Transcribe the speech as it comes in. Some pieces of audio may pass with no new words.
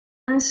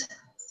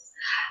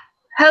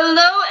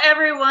Hello,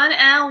 everyone,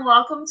 and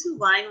welcome to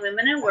Wine,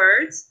 Women, and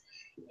Words.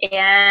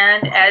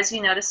 And as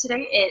you notice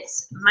today,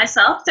 it's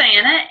myself,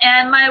 Diana,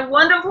 and my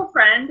wonderful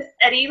friend,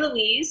 Eddie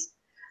Louise,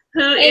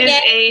 who is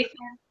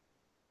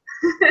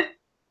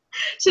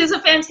she's a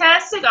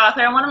fantastic author.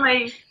 And one of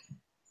my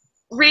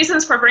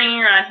reasons for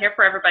bringing her on here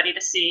for everybody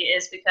to see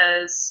is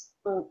because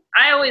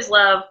I always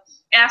love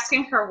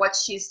asking her what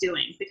she's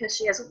doing, because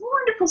she has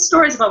wonderful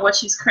stories about what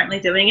she's currently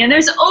doing, and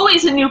there's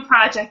always a new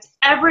project.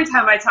 Every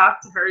time I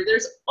talk to her,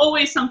 there's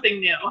always something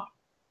new.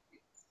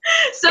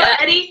 So yeah.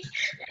 Eddie,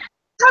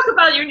 talk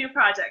about your new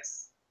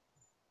projects.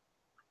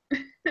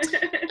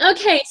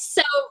 Okay,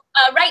 so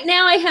right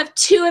now I have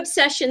two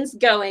obsessions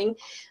going.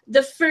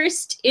 The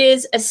first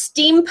is a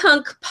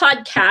steampunk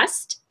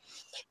podcast.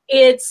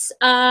 It's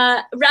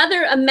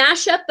rather a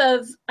mashup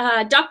of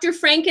Dr.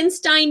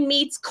 Frankenstein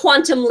meets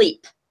Quantum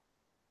Leap.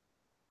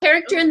 The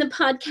character in the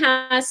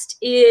podcast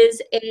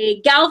is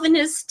a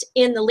galvanist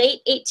in the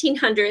late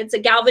 1800s. A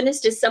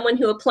galvanist is someone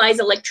who applies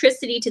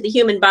electricity to the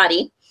human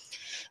body.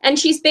 And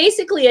she's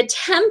basically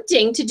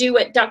attempting to do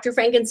what Dr.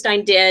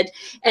 Frankenstein did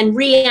and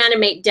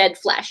reanimate dead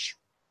flesh.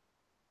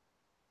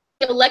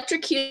 She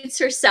electrocutes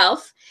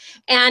herself,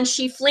 and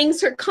she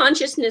flings her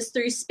consciousness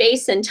through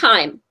space and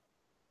time.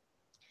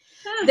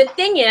 The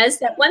thing is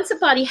that once a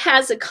body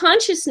has a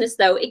consciousness,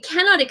 though, it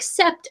cannot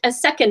accept a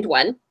second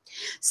one.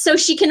 So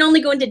she can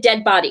only go into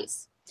dead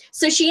bodies.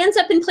 So she ends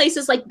up in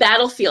places like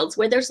battlefields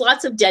where there's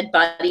lots of dead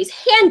bodies,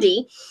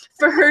 handy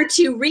for her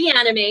to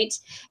reanimate.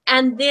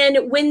 And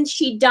then when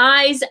she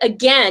dies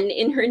again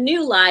in her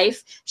new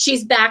life,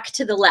 she's back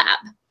to the lab.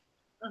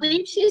 I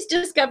believe she's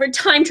discovered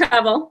time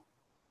travel.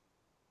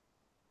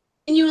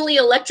 Continually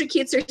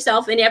electrocutes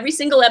herself in every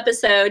single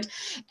episode,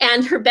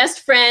 and her best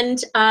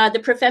friend, the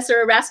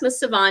Professor Erasmus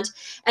Savant,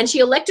 and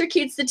she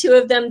electrocutes the two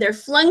of them. They're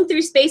flung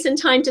through space and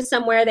time to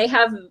somewhere. They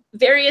have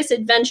various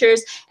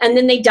adventures, and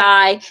then they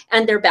die,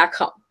 and they're back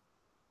home.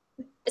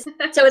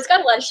 So it's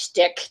got a lot of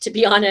shtick, to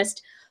be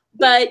honest,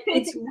 but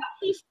it's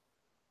really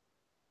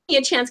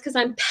a chance because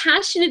I'm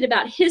passionate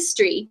about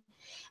history,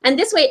 and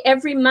this way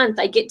every month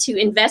I get to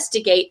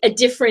investigate a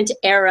different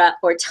era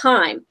or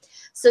time.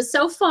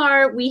 So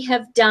far we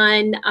have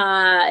done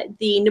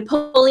the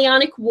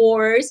Napoleonic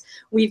Wars.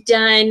 We've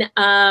done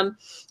the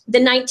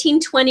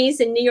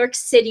 1920s in New York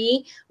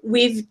City.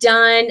 We've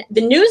done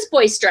the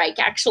Newsboy strike,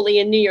 actually,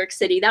 in New York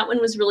City. That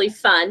one was really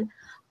fun.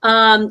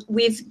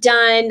 We've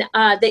done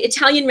the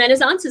Italian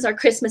Renaissance as our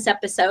Christmas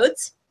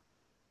episodes.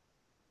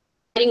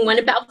 Writing one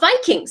about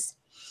Vikings.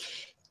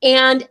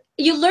 And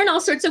you learn all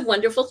sorts of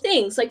wonderful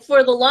things. Like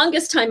for the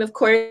longest time, of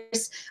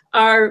course,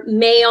 our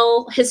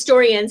male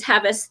historians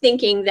have us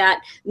thinking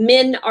that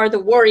men are the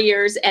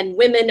warriors and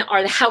women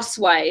are the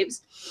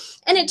housewives.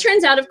 And it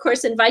turns out, of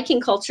course, in Viking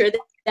culture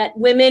that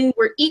women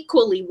were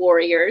equally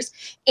warriors,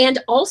 and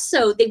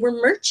also they were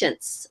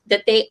merchants,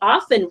 that they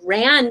often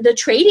ran the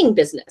trading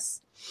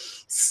business.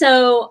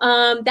 So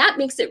that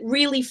makes it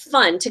really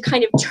fun to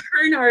kind of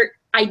turn our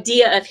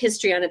idea of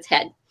history on its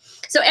head.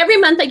 So every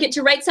month I get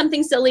to write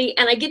something silly,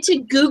 and I get to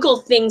Google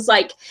things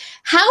like,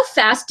 how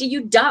fast do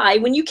you die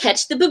when you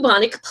catch the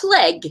bubonic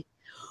plague?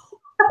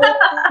 That's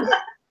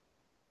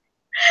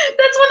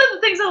one of the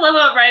things I love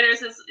about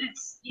writers is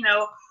it's, you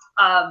know,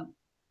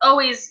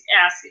 always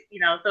ask, you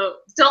know,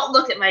 don't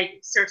look at my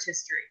search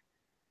history.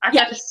 I've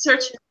got a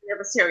search history of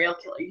a serial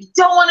killer. You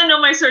don't want to know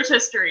my search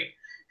history.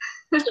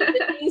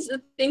 the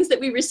things that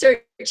we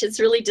research, it's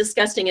really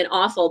disgusting and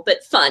awful,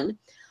 but fun.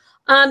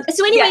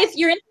 So anyway, if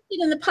you're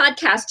interested in the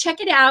podcast,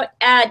 check it out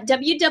at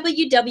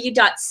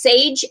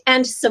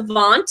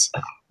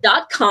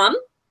www.sageandsavant.com.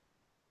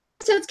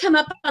 Episodes come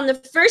up on the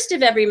 1st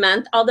of every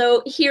month,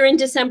 although here in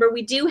December,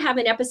 we do have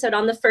an episode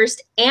on the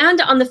 1st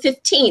and on the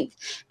 15th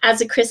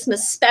as a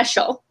Christmas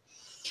special.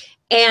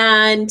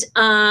 And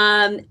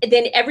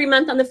then every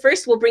month on the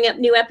 1st, we'll bring up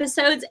new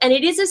episodes, and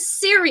it is a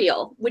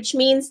serial, which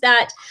means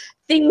that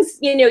things,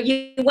 you know,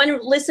 you want to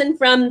listen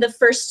from the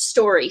first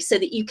story so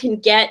that you can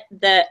get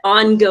the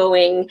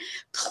ongoing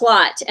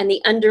plot and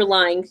the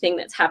underlying thing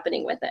that's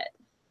happening with it.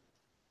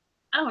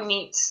 Oh,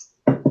 neat.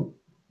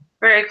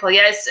 Very cool.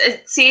 Yes.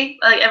 See,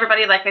 like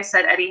everybody, like I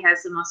said, Eddie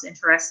has the most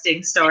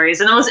interesting stories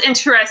and the most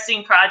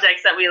interesting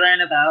projects that we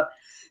learn about.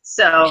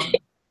 So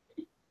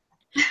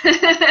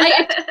I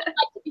like to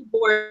be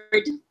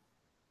bored.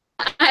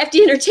 I have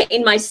to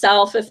entertain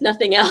myself, if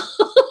nothing else.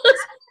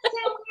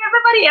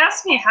 Everybody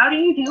asks me, how do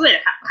you do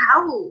it?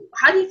 How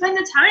do you find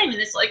the time? And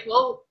it's like,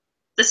 well,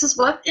 this is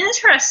what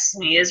interests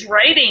me, is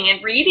writing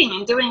and reading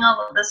and doing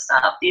all of this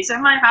stuff. These are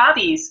my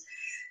hobbies.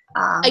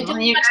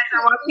 When you guys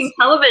are watching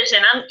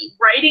television, I'm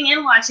writing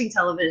and watching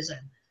television.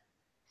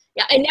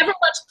 Yeah, I never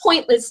watch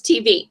pointless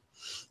TV.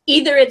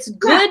 Either it's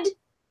good,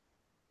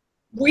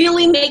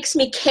 really makes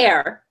me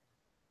care,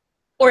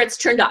 or it's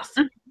turned off.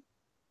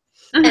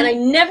 And I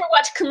never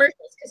watch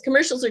commercials because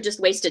commercials are just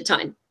wasted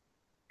time.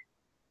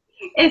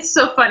 It's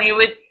so funny.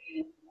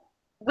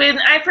 When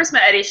I first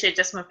met Eddie, she had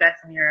just moved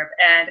back from Europe,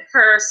 and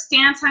her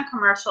stance on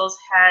commercials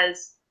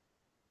has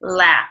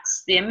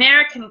laxed. The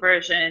American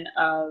version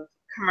of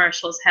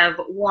commercials have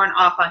worn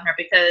off on her,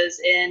 because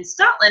in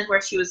Scotland, where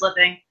she was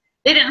living,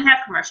 they didn't have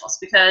commercials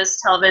because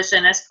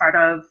television is part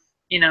of,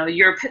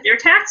 your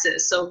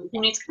taxes. So who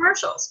needs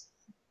commercials?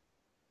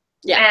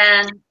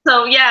 Yeah. And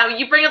so,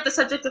 you bring up the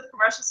subject of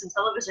commercials and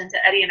television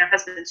to Eddie and her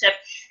husband Chip,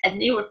 and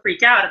they would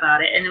freak out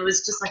about it. And it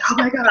was just like, oh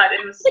my God,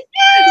 it was like,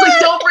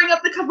 don't bring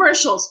up the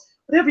commercials,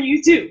 whatever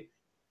you do.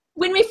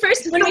 When we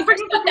first got back to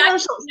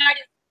the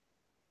United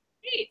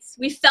States,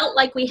 we felt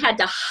like we had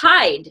to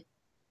hide.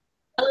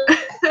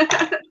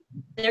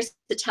 There's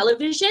the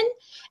television,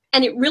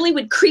 and it really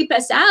would creep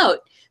us out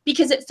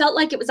because it felt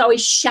like it was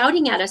always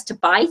shouting at us to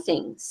buy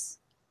things.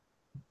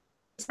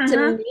 It's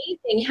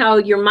amazing how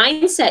your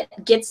mindset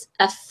gets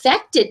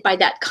affected by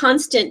that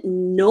constant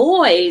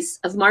noise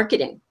of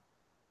marketing.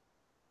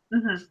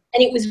 And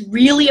it was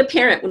really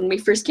apparent when we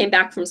first came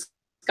back from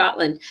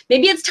Scotland.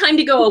 Maybe it's time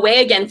to go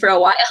away again for a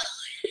while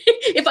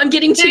if I'm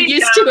getting too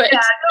used to it. Yeah,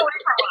 go away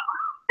for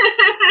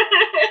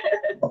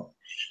a while.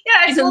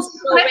 Yeah, go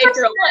away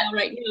for a while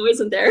right now,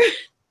 isn't there?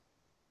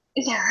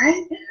 Yeah,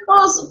 right?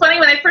 Well, it's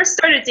funny, when I first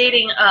started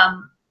dating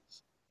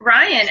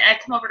Ryan,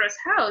 I'd come over to his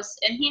house,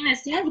 and he and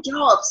his dad would get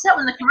all upset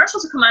when the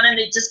commercials would come on, and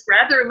they'd just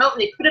grab the remote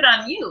and they'd put it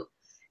on mute,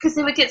 because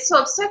they would get so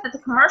upset that the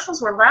commercials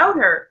were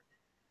louder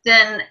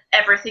than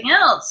everything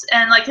else.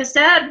 And like, his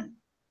dad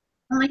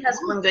only has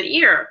one good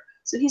ear,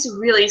 so he's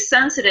really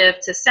sensitive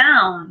to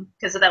sound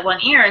because of that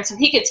one ear, and so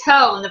he could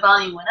tell when the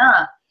volume went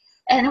up.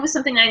 And it was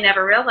something I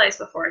never realized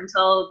before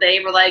until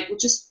they were like, well,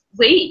 just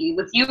wait,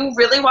 if you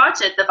really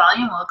watch it, the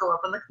volume will go up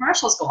when the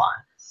commercials go on.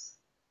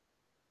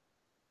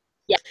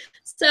 Yeah.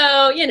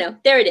 So,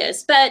 there it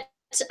is. But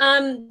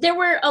there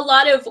were a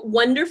lot of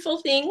wonderful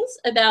things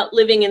about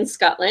living in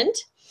Scotland.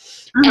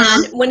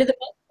 And one of the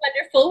most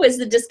wonderful was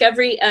the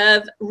discovery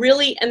of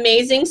really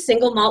amazing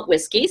single malt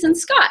whiskeys and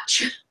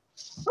scotch.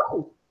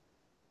 Oh.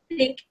 I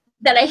think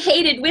that I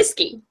hated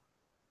whiskey.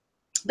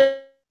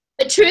 But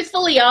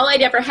truthfully, all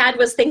I'd ever had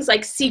was things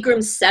like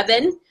Seagram's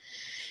 7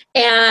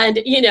 and,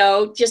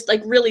 just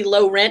like really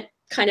low rent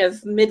kind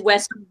of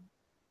Midwest.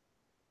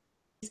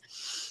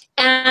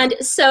 And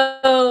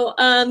so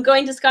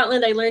going to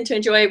Scotland, I learned to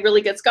enjoy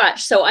really good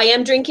scotch. So I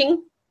am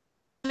drinking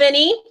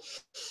Vinny.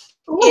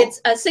 Ooh.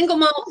 It's a single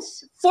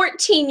malt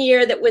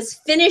 14-year that was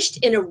finished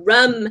in a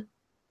rum.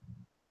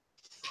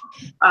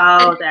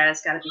 Oh, that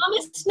has got to be. I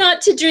promised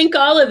not to drink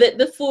all of it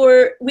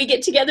before we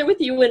get together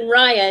with you and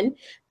Ryan,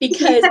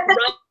 because Ryan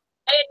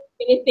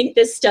is going to think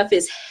this stuff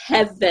is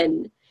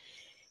heaven.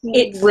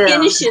 It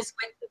finishes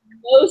with the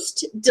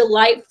most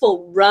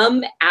delightful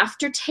rum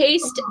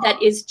aftertaste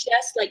that is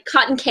just like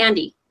cotton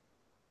candy.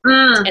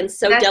 And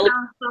so delicate.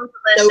 So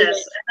delicious.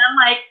 And I'm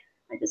like,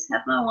 I just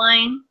have my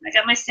wine. I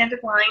got my standard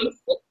wine.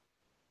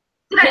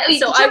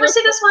 Did you ever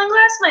see this wine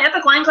glass? My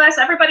epic wine glass?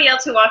 Everybody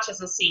else who watches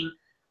has seen.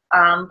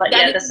 But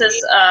yeah, this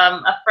is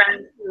a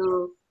friend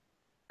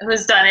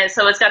who's done it.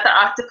 So it's got the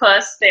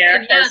octopus there,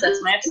 because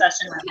that's my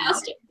obsession right now.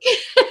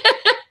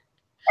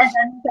 And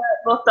then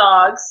both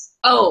dogs.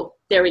 Oh,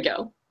 there we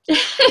go.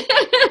 Dogs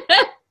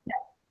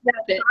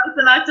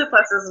and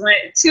octopuses,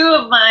 two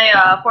of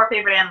my 4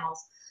 favorite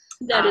animals.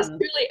 That is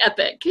really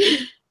epic.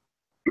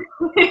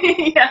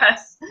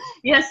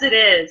 Yes, it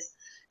is.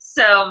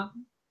 So,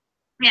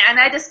 yeah, and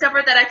I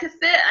discovered that I could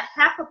fit a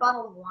half a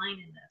bottle of wine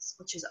in this,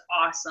 which is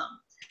awesome.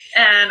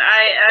 And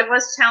I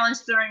was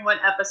challenged during one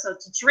episode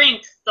to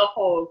drink the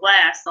whole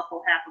glass, the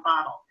whole half a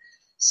bottle.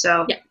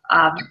 So,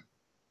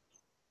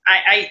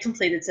 I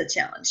completed said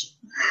challenge.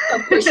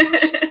 Of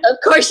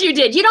course you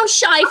did. You don't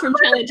shy from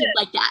challenges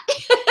like that.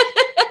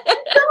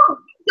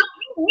 Don't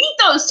you meet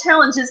those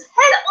challenges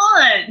head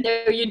on.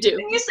 There you do.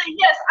 And you say,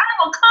 yes,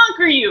 I will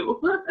conquer you.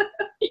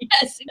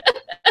 Yes.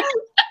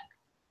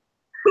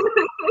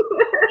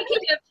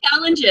 Speaking of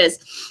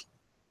challenges,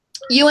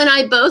 you and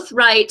I both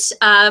write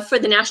for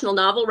the National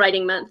Novel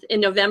Writing Month in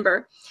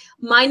November.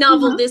 My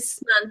novel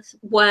this month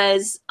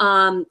was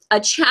a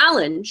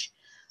challenge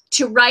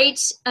to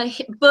write a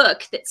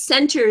book that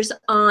centers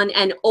on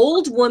an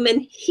old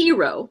woman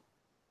hero.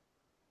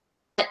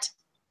 But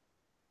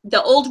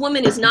the old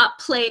woman is not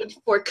played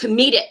for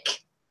comedic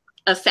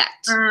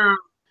effect,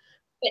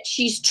 but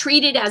she's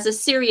treated as a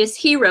serious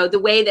hero, the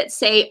way that,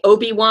 say,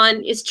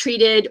 Obi-Wan is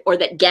treated, or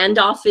that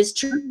Gandalf is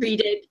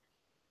treated.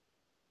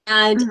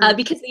 And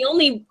because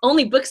the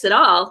only books at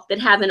all that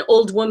have an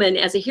old woman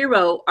as a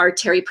hero are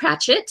Terry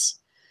Pratchett,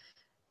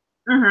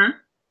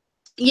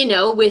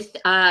 with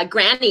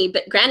Granny,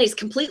 but Granny's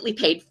completely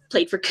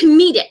played for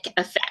comedic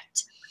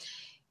effect.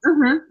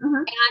 And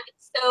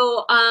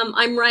so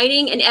I'm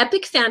writing an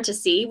epic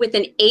fantasy with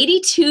an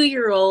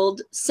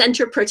 82-year-old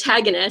center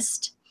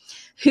protagonist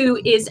who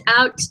is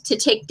out to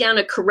take down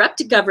a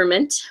corrupt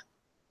government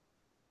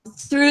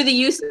through the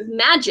use of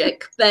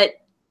magic, but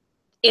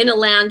in a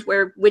land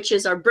where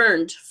witches are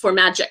burned for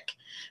magic.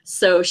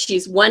 So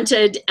she's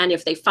wanted, and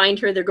if they find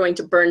her, they're going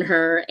to burn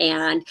her.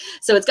 And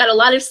so it's got a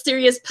lot of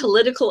serious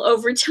political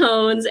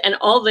overtones and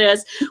all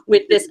this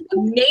with this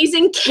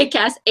amazing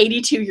kick-ass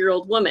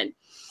 82-year-old woman.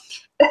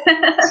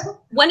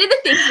 One of the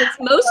things that's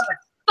most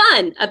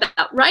fun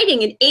about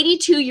writing an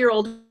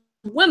 82-year-old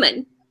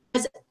woman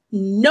has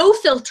no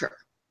filter.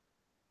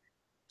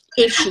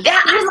 If she yeah,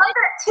 I love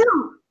that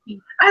too.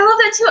 I love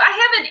that too. I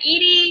have an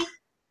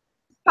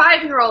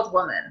 85-year-old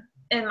woman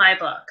in my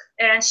book,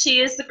 and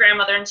she is the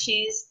grandmother, and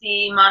she's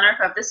the monarch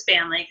of this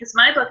family, because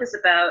my book is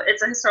about,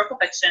 it's a historical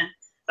fiction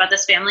about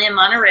this family in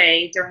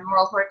Monterey during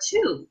World War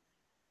II.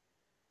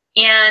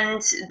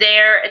 And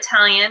they're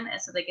Italian,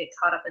 and so they get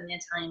caught up in the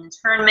Italian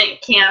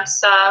internment camp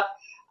stuff.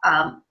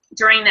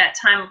 During that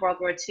time of World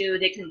War II,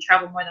 they couldn't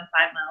travel more than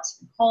 5 miles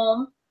from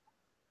home.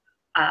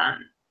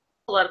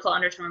 Political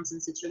undertones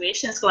and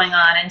situations going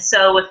on. And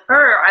so with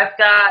her, I've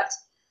got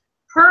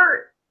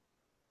her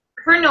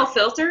no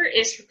filter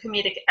is her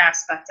comedic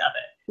aspect of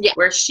it. Yeah.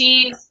 Where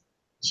she's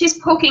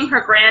poking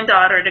her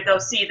granddaughter to go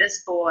see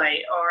this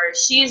boy, or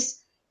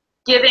she's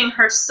giving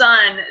her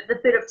son the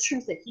bit of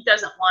truth that he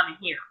doesn't want to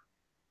hear.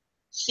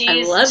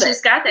 She's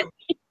got that.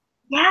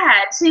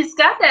 Yeah, she's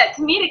got that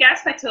comedic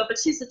aspect to it, but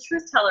she's a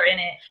truth teller in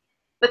it.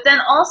 But then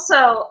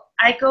also,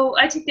 I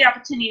take the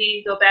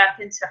opportunity to go back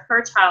into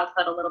her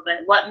childhood a little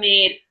bit. What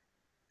made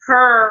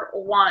her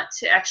want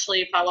to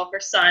actually follow her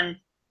son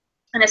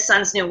and his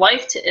son's new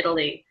wife to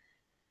Italy?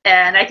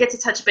 And I get to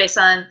touch base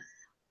on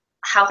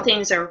how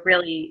things were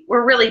really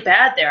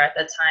bad there at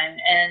the time,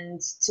 and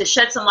to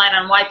shed some light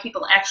on why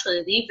people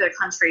actually leave their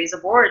countries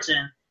of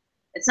origin.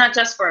 It's not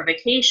just for a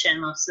vacation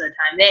most of the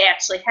time. They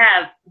actually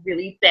have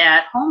really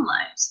bad home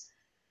lives.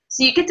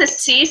 So you get to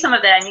see some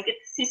of that, and you get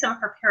to see some of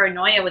her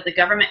paranoia with the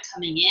government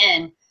coming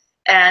in.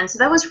 And so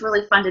that was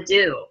really fun to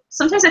do.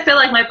 Sometimes I feel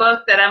like my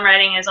book that I'm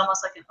writing is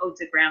almost like an ode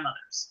to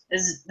grandmothers.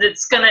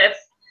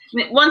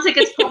 Once it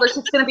gets published,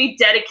 it's going to be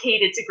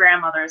dedicated to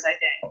grandmothers, I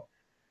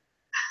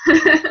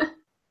think.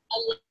 I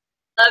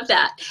love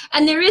that.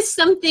 And there is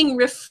something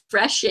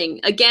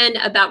refreshing, again,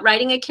 about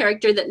writing a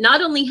character that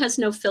not only has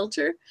no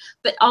filter,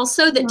 but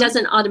also that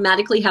doesn't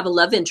automatically have a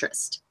love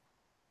interest.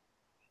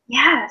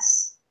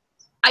 Yes.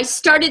 I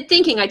tried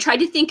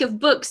to think of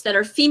books that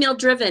are female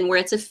driven, where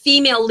it's a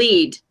female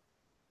lead,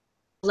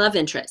 love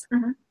interest.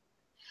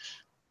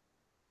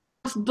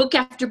 Book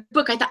after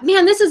book, I thought,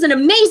 man, this is an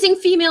amazing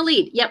female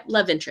lead. Yep,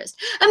 love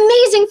interest.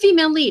 Amazing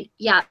female lead.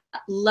 Yeah,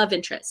 love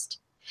interest.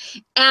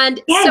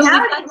 And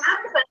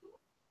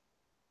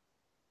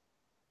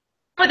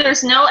where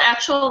there's no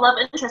actual love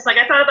interest. Like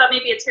I thought about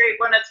maybe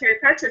one of Terry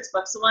Pratchett's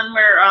books, the one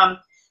where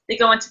they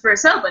go into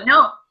Brazil, but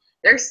no,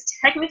 there's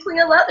technically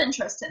a love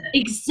interest in it.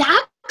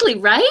 Exactly,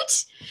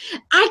 right?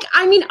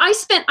 I mean, I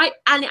spent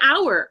an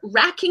hour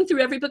racking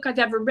through every book I've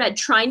ever read,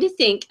 trying to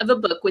think of a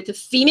book with a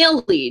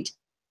female lead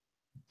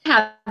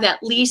have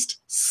at least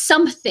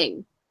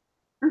something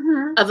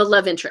of a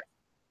love interest.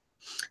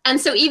 And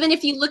so even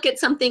if you look at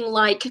something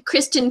like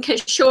Kristen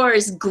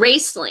Cashore's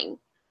Graceling,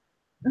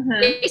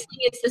 Graceling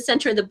is the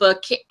center of the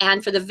book,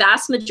 and for the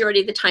vast majority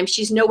of the time,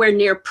 she's nowhere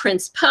near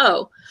Prince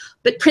Poe.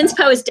 But Prince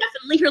Poe is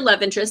definitely her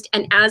love interest,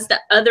 and as the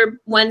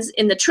other ones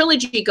in the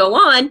trilogy go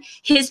on,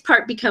 his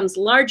part becomes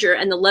larger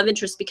and the love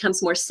interest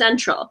becomes more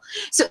central.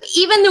 So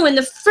even though in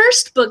the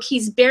first book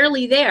he's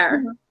barely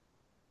there,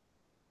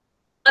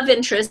 love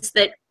interest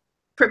that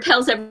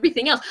propels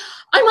everything else.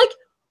 I'm like,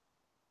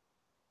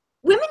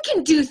 women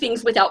can do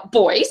things without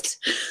boys.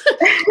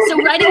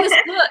 So writing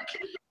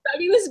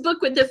this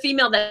book with the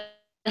female that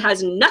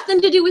has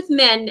nothing to do with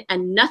men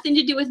and nothing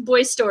to do with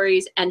boys'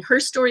 stories, and her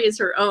story is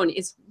her own,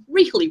 is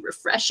really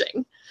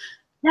refreshing.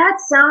 That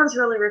sounds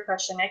really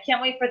refreshing. I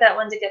can't wait for that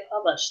one to get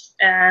published.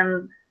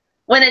 And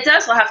when it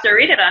does, we'll have to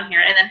read it on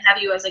here and then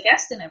have you as a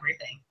guest and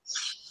everything.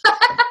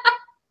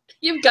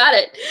 You've got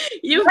it.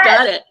 You've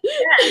got it.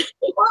 Yes.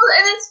 Well,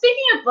 and then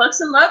speaking of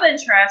books and love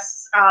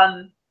interests,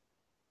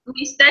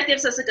 that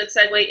gives us a good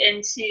segue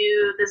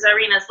into the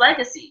Tsarina's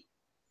Legacy,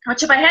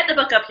 which if I had the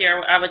book up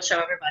here, I would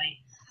show everybody.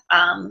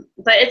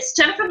 But it's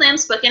Jennifer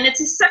Lamb's book, and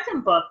it's a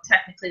second book,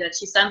 technically, that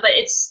she's done, but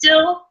it's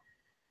still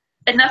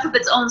enough of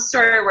its own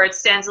story where it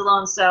stands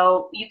alone,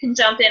 so you can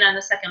jump in on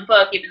the second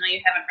book, even though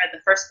you haven't read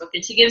the first book,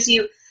 and she gives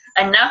you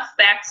enough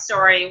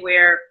backstory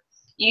where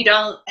you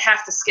don't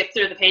have to skip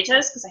through the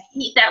pages, because I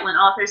hate that when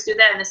authors do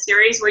that in a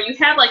series, where you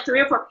have like 3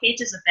 or 4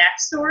 pages of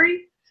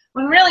backstory,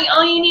 when really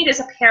all you need is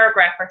a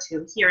paragraph or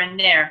 2 here and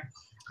there.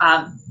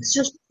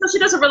 So she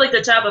does a really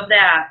good job of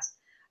that.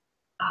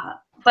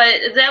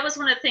 But that was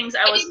one of the things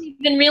I didn't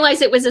even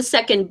realize it was a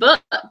second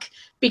book,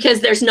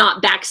 because there's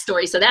not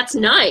backstory, so that's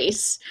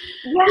nice.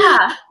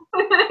 Yeah.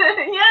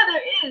 Yeah,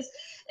 there is.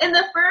 In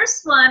the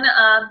first one,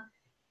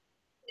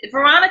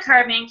 Veronica,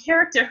 our main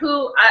character,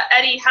 who,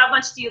 Eddie, how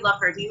much do you love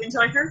her? Do you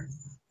enjoy her?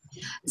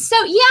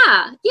 So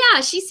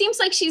yeah, she seems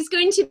like she's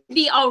going to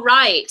be all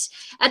right.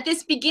 At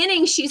this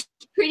beginning, she's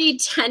pretty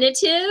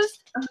tentative.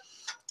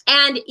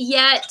 And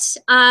yet,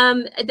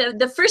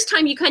 the first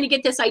time you kind of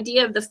get this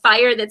idea of the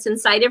fire that's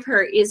inside of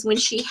her is when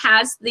she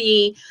has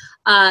the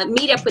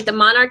meetup with the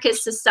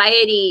Monarchist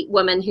Society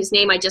woman, whose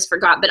name I just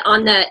forgot, but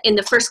in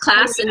the first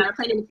class, and they're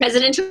playing in the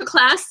presidential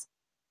class,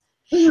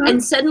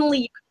 and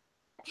suddenly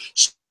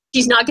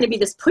she's not going to be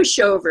this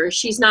pushover.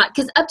 She's not,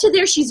 because up to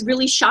there she's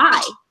really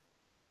shy.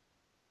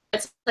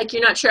 It's like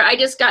you're not sure. I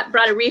just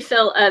brought a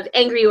refill of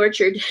Angry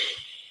Orchard.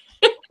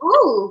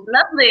 Ooh,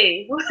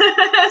 lovely.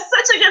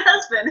 Such a good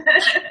husband.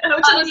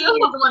 Which one is the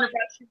one who brought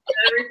you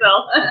to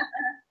refill?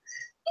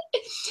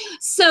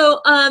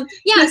 So,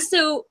 yeah,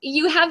 so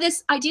you have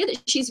this idea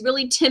that she's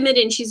really timid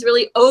and she's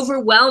really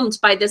overwhelmed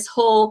by this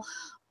whole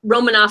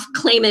Romanov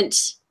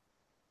claimant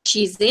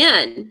she's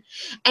in.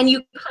 And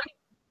you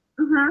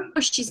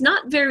she's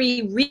not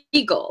very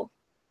regal.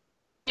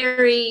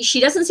 She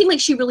doesn't seem like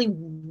she really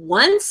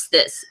wants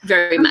this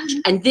very much.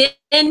 And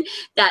then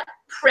that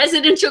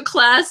presidential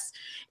class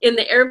in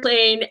the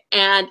airplane,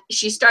 and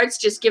she starts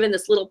just giving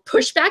this little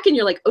pushback, and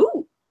you're like,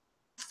 ooh,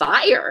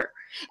 fire.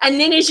 And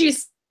then as you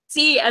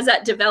see as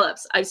that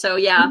develops,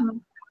 yeah.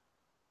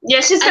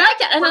 Yeah, she's got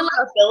that, and I like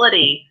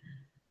ability.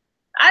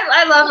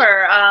 I love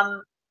her.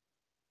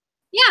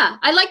 Yeah,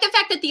 I like the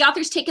fact that the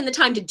author's taken the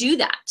time to do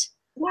that.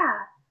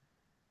 Yeah.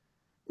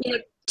 You know,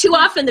 too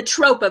often the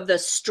trope of the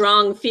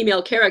strong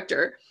female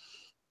character,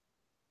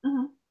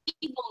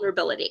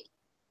 vulnerability,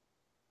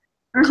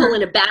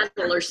 in a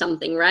battle or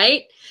something,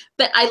 right?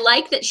 But I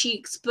like that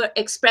she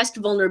expressed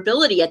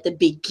vulnerability at the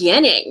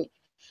beginning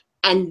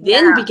and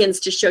then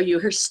begins to show you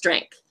her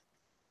strength.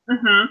 And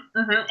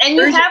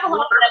you have a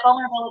lot of that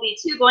vulnerability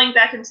too, going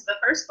back into the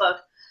first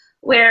book,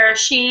 where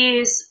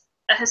she's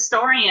a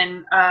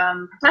historian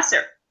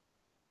professor.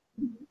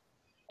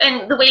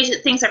 And the way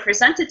that things are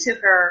presented to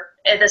her,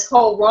 this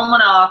whole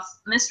Romanov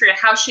mystery of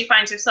how she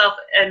finds herself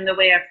in the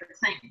way of her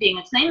being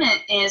a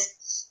claimant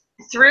is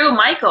through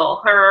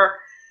Michael, her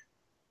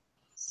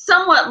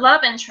somewhat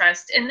love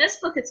interest. In this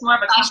book, it's more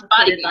of a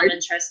complicated love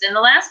interest. In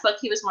the last book,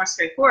 he was more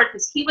straightforward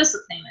because he was the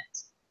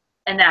claimant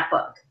in that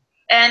book.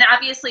 And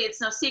obviously, it's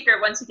no secret,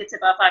 once you get to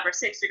about 5 or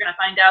 6, you're going to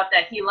find out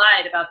that he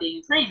lied about being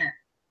a claimant.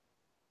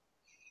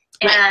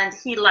 And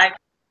he liked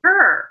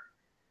her.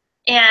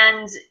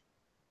 And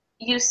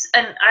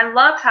I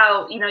love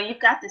how, you know, you've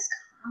got this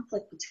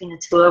conflict between the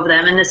two of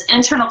them, and this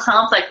internal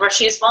conflict where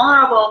she's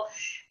vulnerable,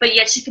 but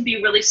yet she can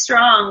be really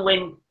strong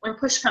when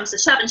push comes to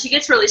shove. And she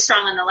gets really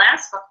strong in the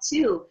last book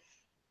too.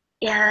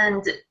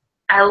 And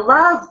I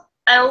love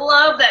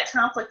that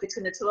conflict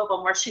between the two of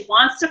them, where she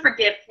wants to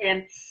forgive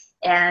him,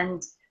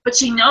 but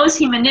she knows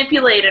he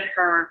manipulated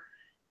her,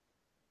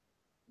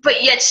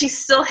 but yet she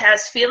still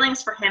has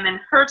feelings for him, and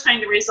her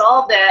trying to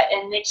resolve that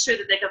and make sure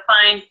that they can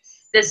find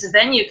this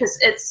venue,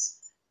 because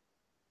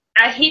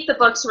I hate the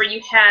books where you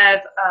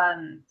have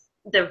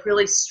the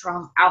really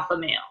strong alpha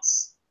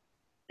males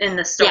in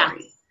the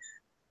story,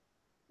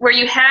 where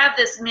you have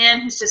this man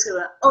who's just going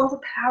to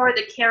overpower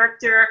the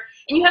character,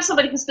 and you have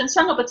somebody who's been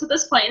strung up to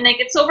this point, and they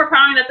get so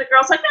overpowering that the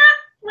girl's like,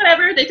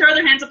 whatever. They throw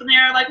their hands up in the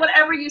air, like,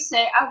 whatever you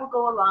say, I will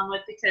go along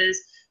with, because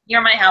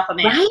you're my alpha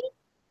man. Right?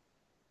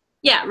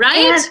 Yeah, right?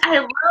 And I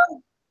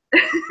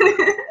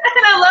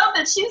love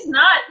that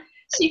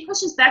she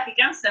pushes back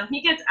against him.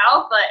 He gets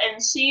alpha,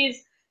 and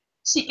she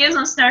gives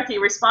him snarky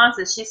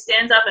responses. She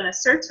stands up and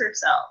asserts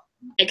herself.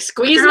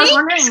 Excuse me?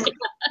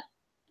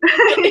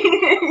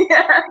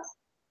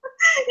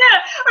 Yeah.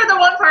 Or the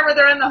one part where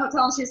they're in the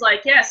hotel and she's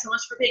like, yeah, so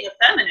much for being a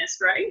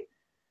feminist, right?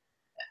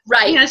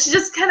 Right. You know, she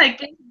just kind of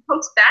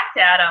pokes back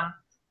at him.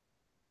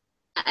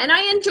 And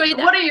I enjoyed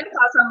that. What are your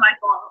thoughts on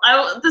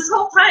Michael? This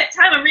whole time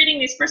I'm reading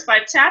these first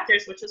 5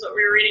 chapters, which is what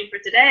we were reading for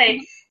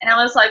today, and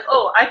I was like,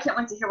 oh, I can't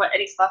wait to hear what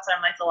Eddie's thoughts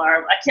on Michael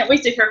are. I can't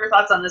wait to hear her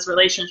thoughts on this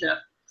relationship.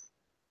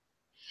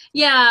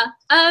 Yeah.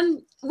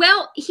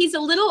 Well, he's a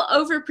little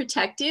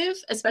overprotective,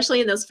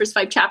 especially in those first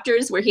 5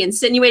 chapters where he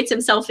insinuates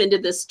himself into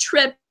this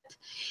trip,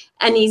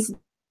 and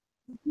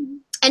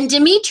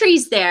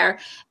Dimitri's there,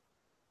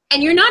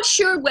 and you're not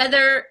sure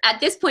whether at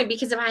this point,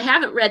 because if I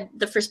haven't read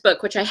the first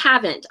book, which I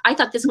haven't, I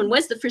thought this one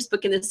was the first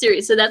book in the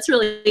series, so that's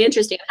really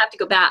interesting. I have to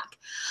go back.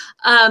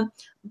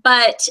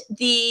 But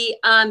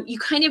you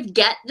kind of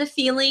get the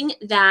feeling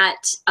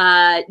that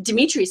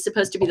Dimitri is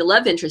supposed to be the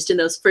love interest in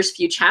those first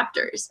few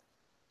chapters.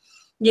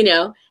 You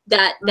know,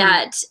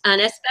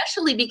 and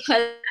especially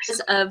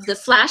because of the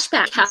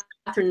flashback,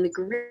 Catherine the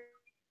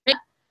Great,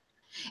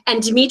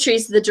 and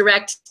Dimitri's the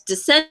direct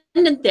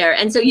descendant there.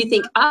 And so you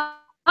think,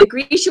 the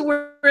Grisha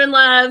were in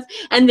love,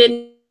 and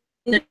then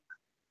the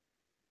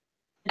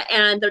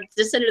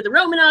descendant of the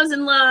Romanovs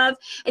in love,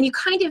 and you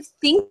kind of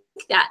think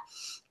that.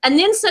 And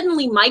then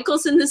suddenly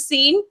Michael's in the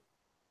scene.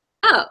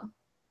 Oh,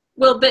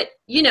 well, but,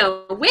 you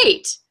know,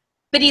 wait.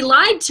 But he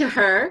lied to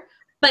her,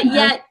 but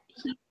yet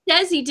he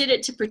says he did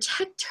it to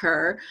protect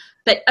her.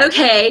 But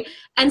okay.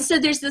 And so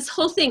there's this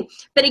whole thing.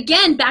 But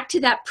again, back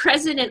to that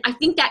president, I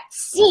think that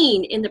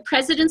scene in the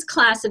president's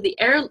class of the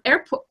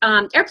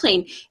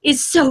airplane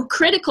is so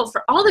critical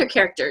for all their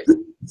characters.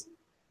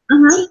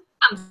 He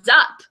comes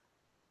up.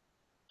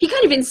 He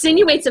kind of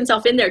insinuates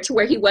himself in there to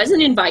where he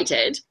wasn't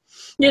invited,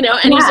 you know,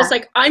 and he's just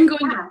like, I'm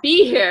going to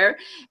be here.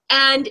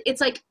 And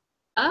it's like,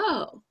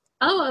 oh,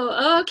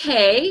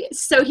 okay.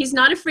 So he's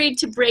not afraid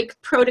to break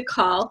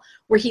protocol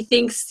where he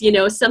thinks, you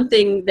know,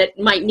 something that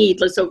might need,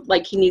 so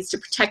like he needs to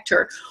protect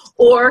her,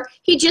 or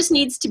he just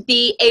needs to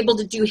be able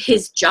to do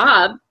his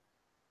job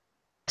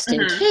just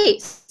in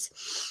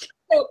case.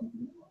 So,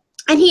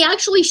 and he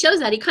actually shows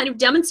that. He kind of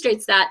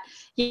demonstrates that,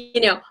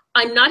 you know,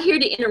 I'm not here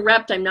to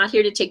interrupt. I'm not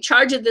here to take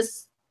charge of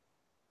this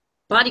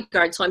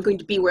bodyguard, so I'm going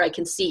to be where I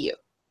can see you.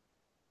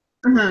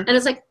 Mm-hmm. And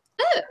it's like,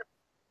 oh.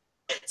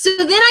 So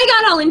then I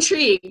got all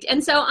intrigued.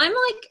 And so I'm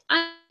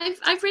like,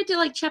 I've read to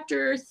like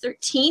chapter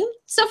 13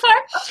 so far.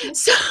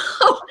 So,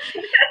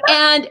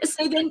 and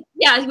so then,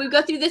 yeah, we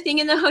go through the thing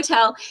in the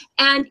hotel,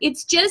 and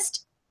it's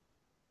just,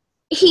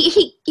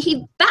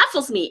 he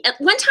baffles me. At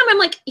one time I'm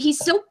like, he's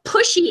so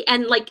pushy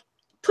and like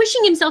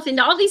pushing himself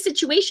into all these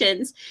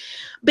situations.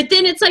 But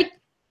then it's like,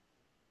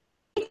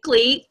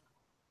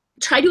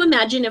 try to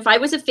imagine if I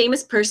was a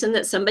famous person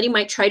that somebody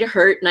might try to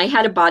hurt and I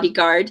had a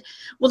bodyguard.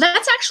 Well,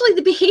 that's actually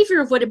the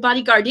behavior of what a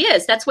bodyguard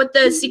is. That's what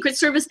the Secret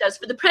Service does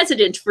for the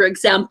president, for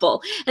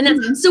example. And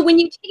that's, so when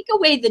you take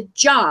away the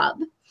job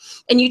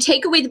and you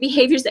take away the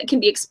behaviors that can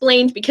be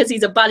explained because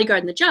he's a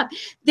bodyguard in the job,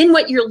 then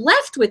what you're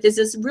left with is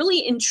this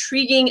really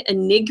intriguing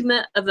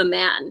enigma of a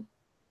man.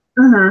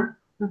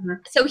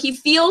 So he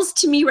feels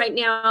to me right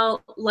now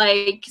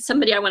like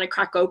somebody I want to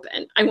crack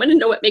open. I want to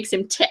know what makes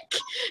him tick,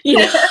 you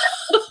know?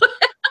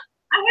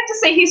 I have to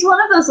say, he's one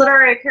of those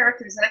literary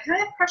characters that I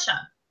kind of crush on.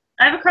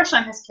 I have a crush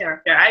on his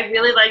character. I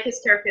really like his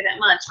character that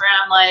much, where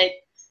I'm like,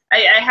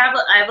 I have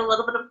a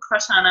little bit of a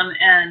crush on him,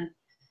 and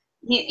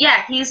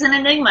he's an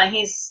enigma. And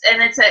it's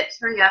that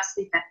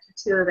curiosity factor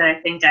too that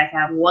I think I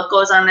have. What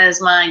goes on in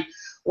his mind?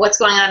 What's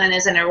going on in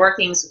his inner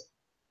workings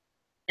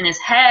in his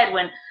head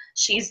when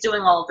she's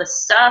doing all of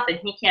this stuff and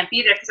he can't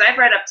be there? Because I've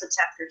read up to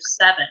chapter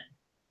 7.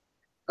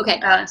 Okay.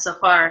 So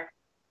far,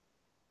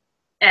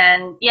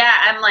 and yeah,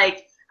 I'm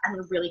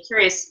really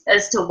curious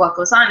as to what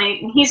goes on.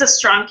 And he's a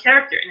strong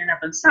character in and of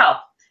himself.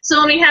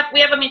 So we have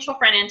a mutual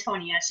friend,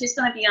 Antonia. She's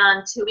going to be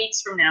on 2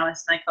 weeks from now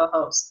as my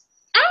co-host.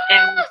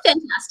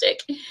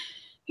 Fantastic.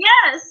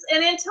 Yes,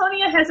 and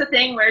Antonia has a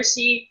thing where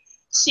the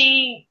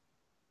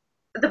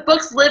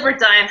books live or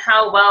die on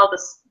how well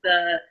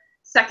the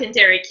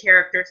secondary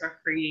characters are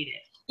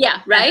created.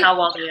 Yeah, right. And how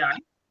well they are.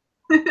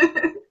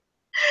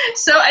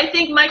 So I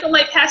think Michael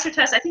might pass her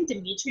test. I think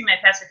Dimitri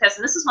might pass her test.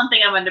 And this is one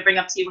thing I wanted to bring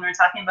up to you when we were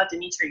talking about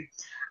Dimitri.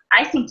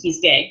 I think he's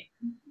gay.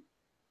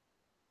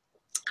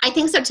 I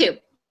think so too.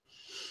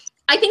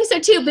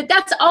 But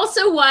that's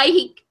also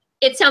why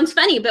it sounds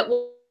funny, but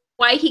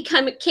why he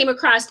came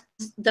across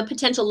the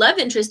potential love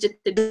interest.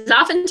 Because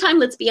oftentimes,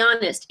 let's be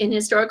honest, in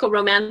historical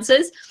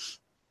romances,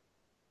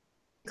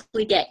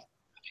 gay.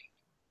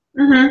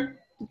 Mm-hmm.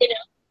 You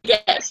know,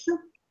 gay.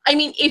 I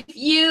mean, if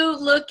you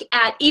look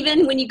at,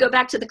 even when you go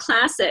back to the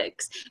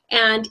classics,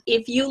 and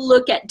if you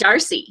look at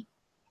Darcy,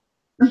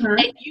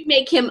 and you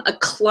make him a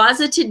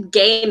closeted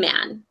gay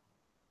man.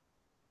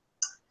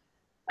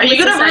 Are you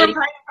going to ruin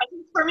private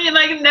presence for me? Am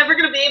I never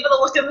going to be able to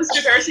look at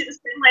Mr. Darcy the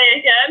same way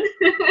again?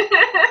 He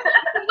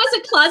was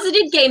a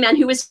closeted gay man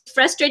who was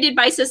frustrated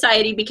by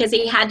society because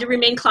he had to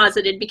remain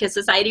closeted because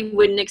society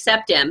wouldn't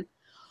accept him.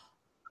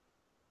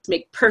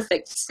 Make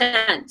perfect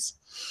sense.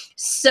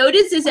 So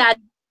does his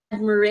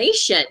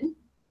admiration,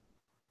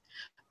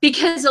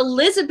 because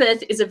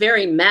Elizabeth is a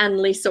very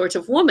manly sort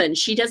of woman.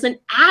 She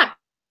doesn't act,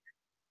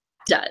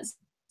 does.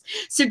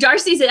 So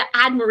Darcy's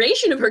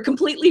admiration of her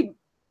completely.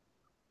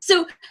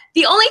 So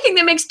the only thing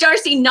that makes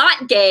Darcy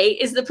not gay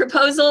is the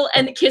proposal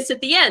and the kiss at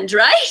the end,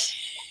 right?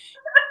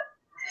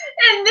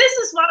 And this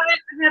is why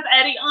I have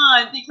Eddie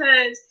on,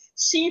 because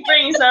she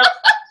brings up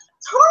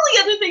totally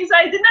other things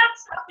I did not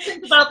stop to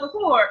think about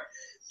before.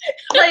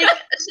 Like,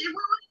 she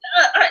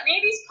wrote an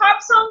 80s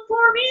pop song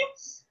for me,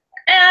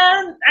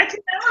 and I can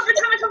never, every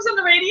time it comes on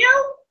the radio,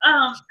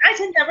 I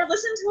can never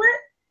listen to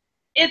it.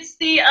 It's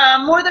the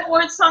More Than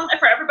Words song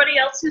for everybody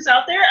else who's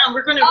out there, and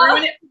we're going to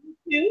ruin it for you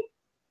too.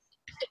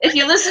 If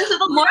you listen to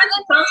the More Than,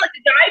 it sounds like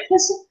a guy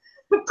pushing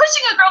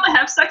a girl to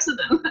have sex with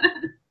him.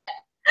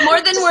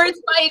 More Than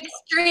Words by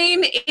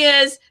Extreme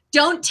is,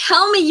 don't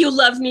tell me you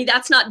love me.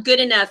 That's not good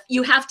enough.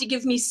 You have to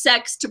give me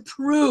sex to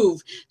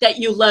prove that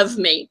you love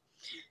me.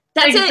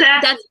 That's it.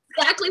 That's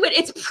exactly what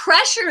it's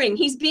pressuring.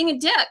 He's being a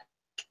dick.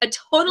 A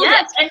total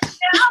dick. And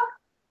now,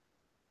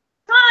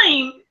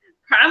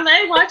 when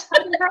I watch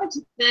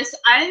this,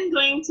 I'm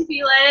going to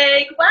be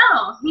like,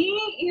 wow,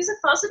 he's a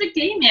closeted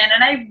gay man,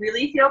 and I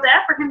really feel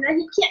bad for him that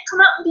he can't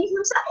come out and be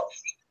himself.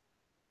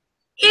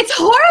 It's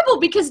horrible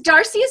because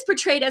Darcy is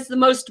portrayed as the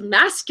most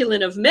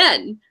masculine of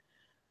men.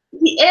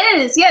 He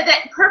is, yeah,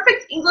 that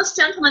perfect English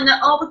gentleman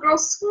that all the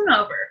girls swoon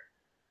over.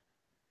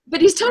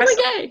 But he's totally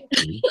gay.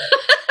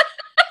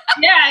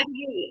 Yeah,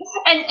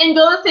 and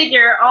go to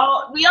figure,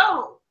 all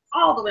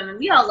the women,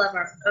 we all love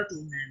our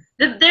ugly men.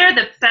 They're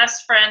the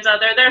best friends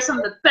out there. They're some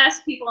of the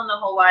best people in the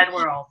whole wide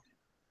world.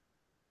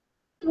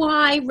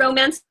 Why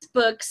romance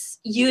books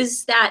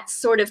use that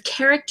sort of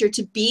character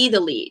to be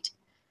the lead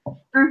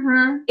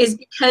is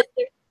because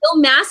they're still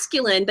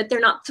masculine, but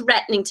they're not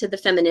threatening to the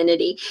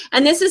femininity.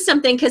 And this is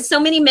something, because so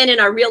many men in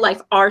our real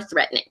life are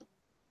threatening.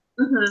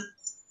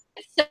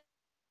 So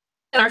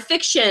in our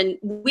fiction,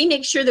 we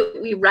make sure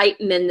that we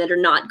write men that are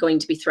not going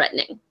to be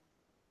threatening.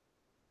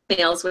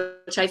 Males,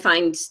 which I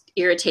find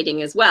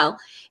irritating as well.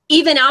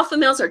 Even alpha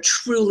males are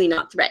truly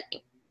not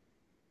threatening.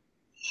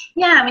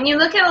 Yeah, when you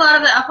look at a lot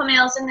of the alpha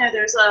males in there,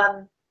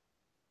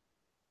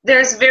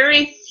 there's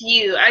very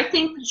few. I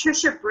think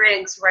Patricia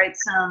Briggs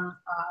writes some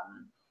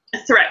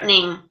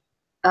threatening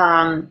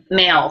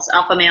males,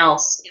 alpha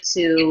males,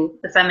 to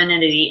the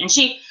femininity.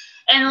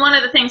 And one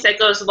of the things that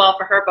goes well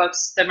for her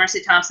books, the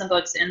Mercy Thompson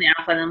books and the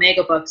Alpha and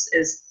Omega books,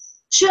 is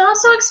she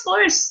also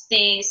explores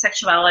the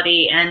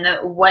sexuality and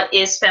what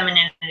is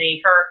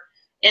femininity.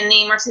 In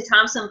the Mercy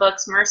Thompson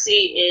books,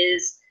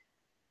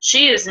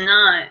 she is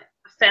not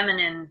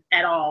feminine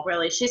at all,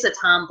 really. She's a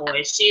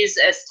tomboy. She's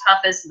as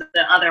tough as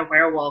the other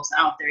werewolves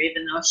out there,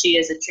 even though she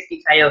is a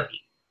tricky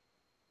coyote.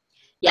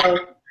 Yeah.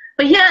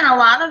 But yeah, and a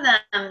lot of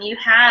them,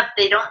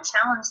 they don't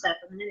challenge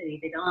that femininity.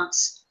 They're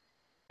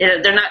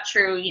not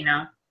true,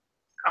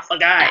 alpha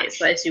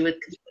guys, as you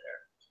would consider.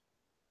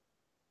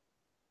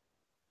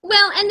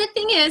 Well, and the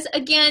thing is,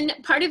 again,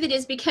 part of it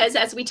is because,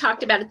 as we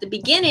talked about at the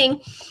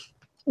beginning,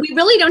 we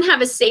really don't have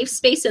a safe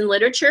space in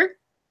literature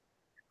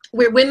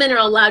where women are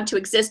allowed to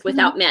exist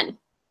without men,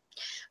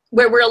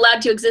 where we're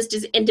allowed to exist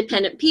as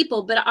independent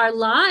people. But our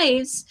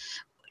lives,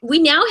 we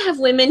now have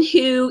women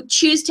who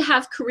choose to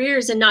have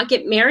careers and not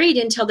get married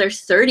until their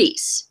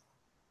 30s.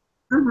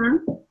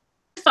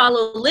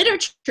 Follow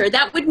literature,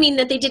 that would mean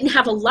that they didn't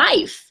have a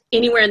life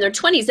anywhere in their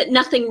 20s, that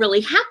nothing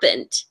really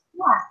happened.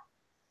 Yeah.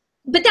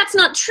 But that's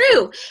not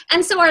true.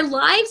 And so our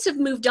lives have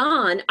moved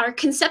on, our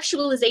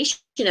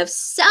conceptualization of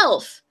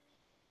self,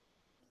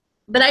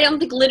 but I don't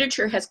think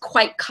literature has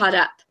quite caught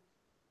up.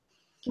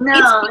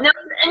 No,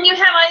 and you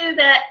have either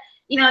that,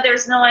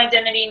 there's no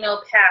identity,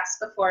 no past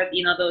before,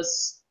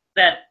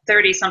 that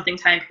 30-something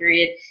time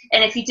period.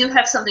 And if you do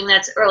have something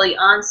that's early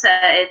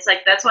onset, it's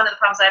like, that's one of the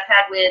problems I've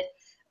had with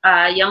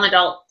young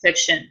adult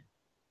fiction,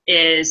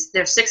 is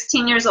they're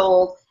 16 years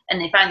old and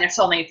they find their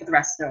soulmate for the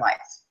rest of their life.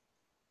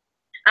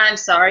 I'm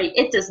sorry,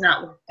 it does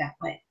not work that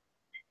way.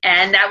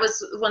 And that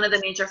was one of the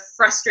major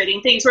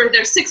frustrating things, where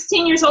they're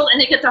 16 years old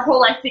and they get their whole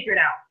life figured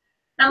out.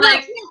 I'm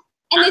like,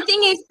 and the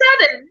thing is,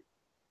 7.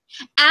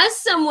 As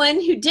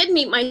someone who did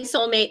meet my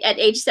soulmate at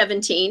age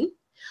 17,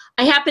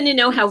 I happen to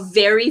know how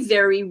very,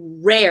 very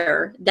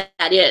rare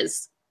that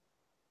is.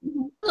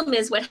 The problem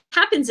is, what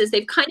happens is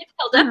they've kind of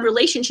held up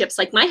relationships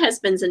like my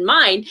husband's and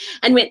mine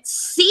and went,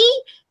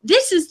 see,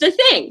 this is the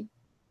thing.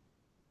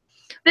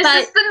 This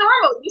is the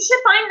normal. You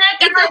should find that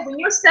guy when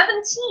you're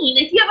 17.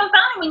 If you haven't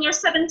found him when you're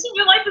 17,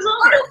 your life is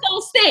over. It's a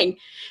false thing.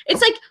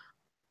 It's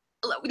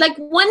like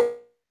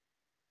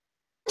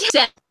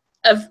 1%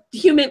 of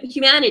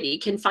humanity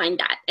can find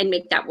that and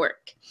make that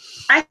work.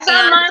 I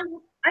found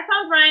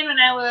Ryan when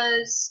I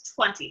was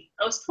 20.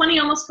 I was 20,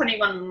 almost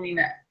 21 when we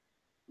met.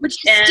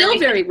 Which is still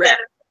very rare.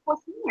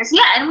 14 years.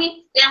 Yeah, and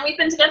we've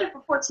been together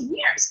for 14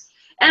 years.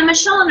 And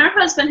Michelle and her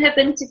husband have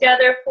been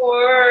together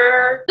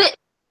for 2.5,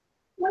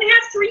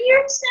 3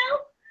 years now.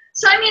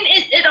 So I mean,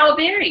 it all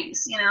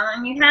varies,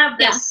 and you have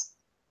this.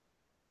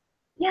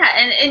 Yeah,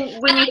 and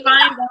when you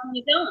find them,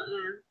 you don't.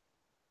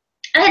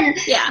 And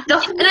the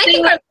whole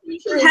thing of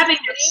having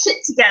your shit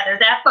together,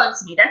 that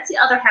bugs me. That's the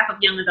other half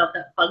of young adult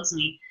that bugs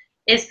me.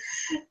 Is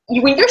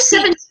when you're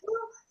 17,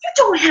 you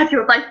don't have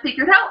your life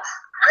figured out.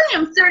 I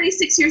am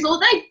 36 years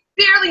old. I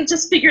barely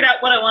just figured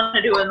out what I want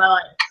to do in my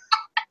life.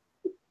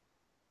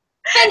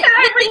 And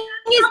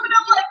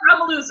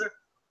I'm a loser.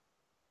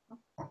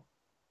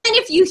 And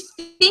if you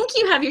think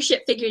you have your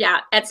shit figured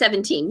out at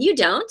 17, you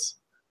don't.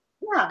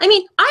 Yeah. I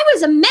mean, I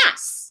was a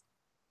mess.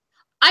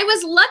 I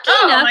was lucky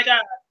enough. Oh my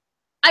God.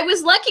 I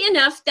was lucky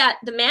enough that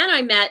the man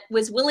I met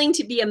was willing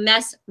to be a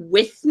mess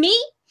with me.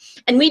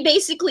 And we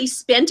basically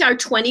spent our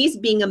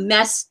 20s being a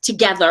mess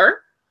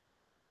together.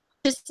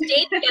 Just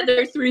stayed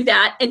together through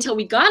that until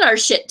we got our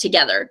shit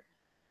together.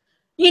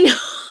 But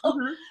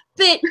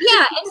yeah,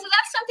 and so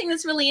that's something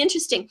that's really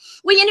interesting.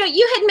 Well,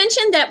 you had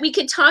mentioned that we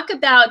could talk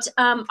about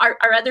our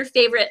other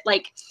favorite,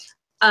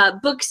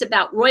 books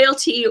about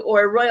royalty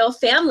or royal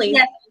families.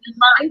 Yeah,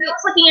 I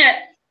was looking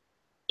at.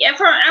 I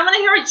want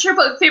to hear what your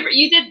book favorite.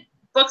 You did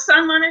books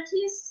on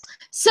monarchies.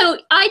 So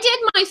I did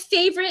my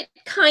favorite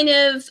kind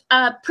of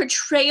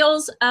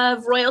portrayals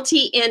of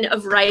royalty in a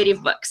variety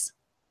of books.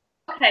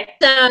 Okay.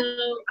 So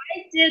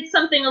I did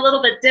something a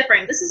little bit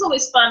different. This is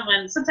always fun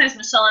when sometimes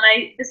Michelle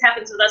and this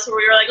happens with us, where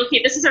we were like,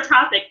 okay, this is our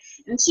topic.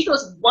 And she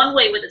goes one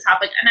way with the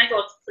topic and I go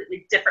a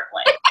completely different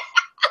way.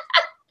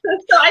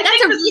 So I that's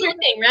think a weird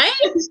thing, right?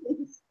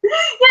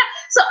 Yeah.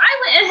 So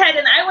I went ahead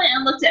and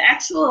looked at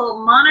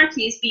actual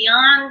monarchies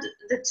beyond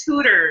the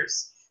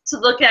Tudors to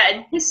look at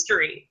in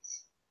history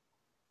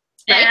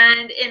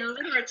and in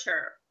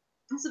literature.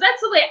 So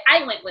that's the way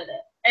I went with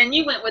it. And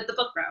you went with the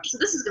book route. So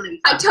this is going to be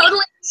fun.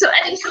 So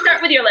Eddie,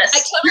 start with your list.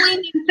 I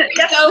totally need to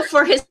go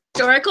for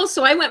historical.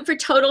 So I went for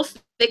total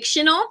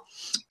fictional,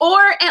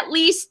 or at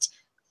least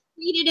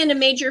read it in a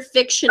major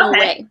fictional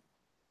way.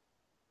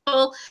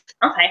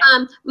 Okay.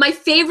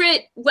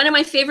 One of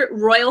my favorite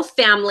royal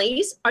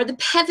families are the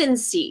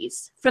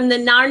Pevensies from the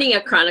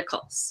Narnia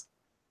Chronicles.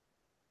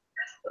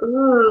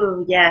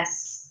 Ooh,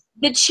 yes.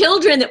 The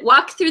children that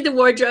walk through the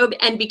wardrobe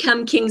and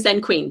become kings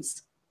and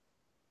queens.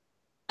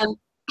 How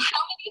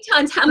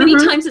many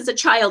times as a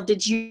child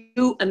did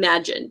you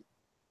imagine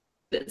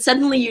that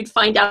suddenly you'd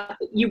find out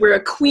that you were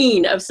a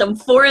queen of some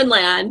foreign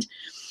land,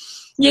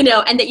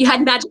 and that you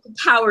had magical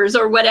powers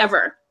or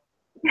whatever?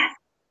 Yes.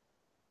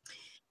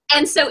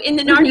 And so in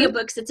the Narnia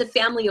books, it's a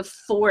family of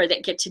 4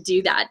 that get to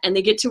do that. And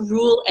they get to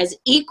rule as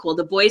equal.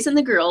 The boys and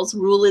the girls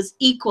rule as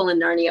equal in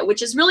Narnia,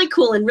 which is really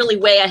cool and really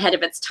way ahead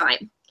of its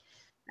time.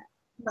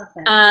 Love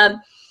that.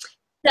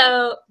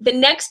 So the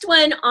next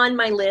one on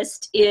my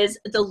list is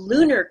the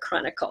Lunar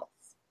Chronicles.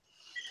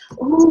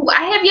 Ooh,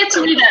 I have yet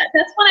to read that.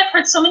 That's one I've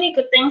heard so many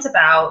good things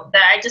about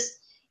that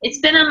it's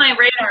been on my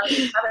radar. I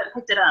just haven't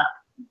picked it up.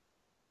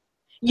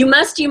 You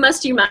must, you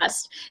must, you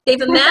must.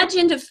 They've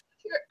imagined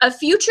a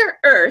future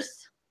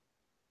Earth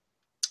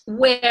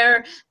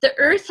where the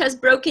Earth has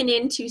broken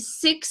into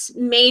 6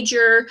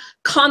 major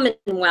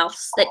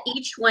commonwealths that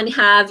each one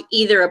have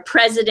either a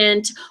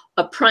president,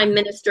 a prime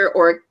minister,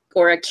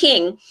 or a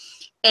king.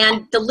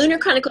 And the Lunar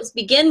Chronicles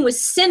begin with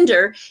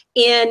Cinder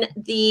in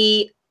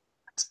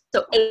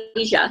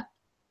Asia.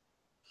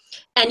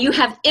 And you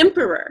have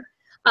emperor.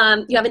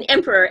 You have an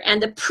emperor,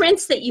 and the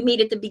prince that you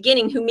meet at the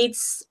beginning who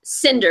meets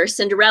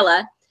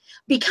Cinderella,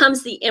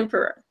 becomes the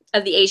emperor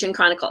of the Asian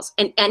Chronicles.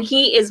 And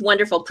he is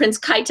wonderful. Prince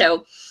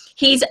Kaito.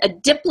 He's a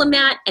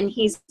diplomat, and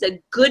he's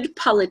a good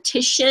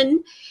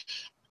politician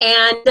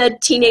and a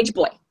teenage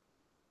boy.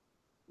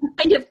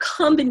 Kind of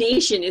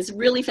combination is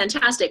really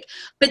fantastic.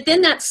 But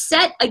then that's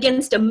set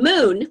against a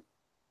moon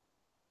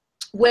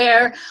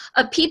where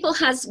a people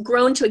has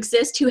grown to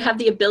exist who have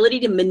the ability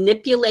to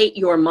manipulate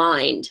your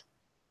mind.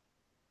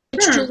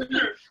 Literally,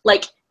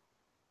 like,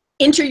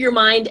 enter your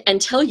mind and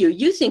tell you,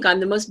 you think I'm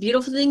the most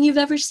beautiful thing you've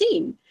ever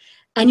seen.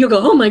 And you'll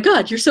go, oh my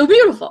God, you're so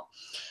beautiful.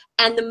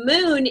 And the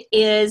moon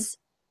is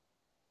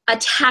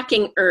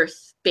attacking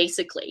Earth,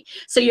 basically.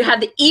 So you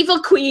have the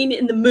evil queen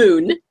in the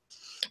moon,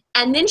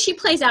 and then she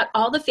plays out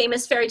all the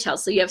famous fairy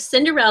tales. So you have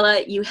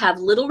Cinderella, you have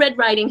Little Red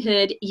Riding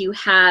Hood, you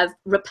have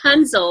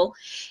Rapunzel,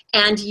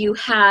 and you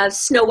have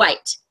Snow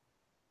White,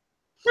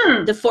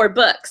 the 4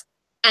 books.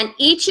 And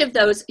each of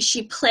those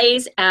she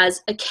plays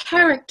as a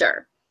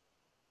character.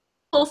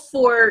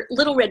 For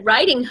Little Red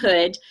Riding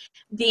Hood,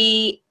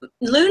 the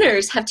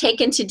Lunars have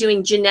taken to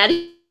doing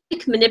genetic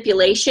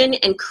manipulation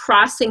and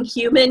crossing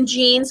human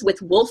genes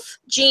with wolf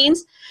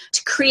genes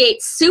to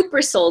create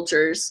super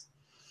soldiers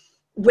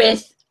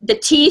with the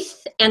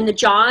teeth and the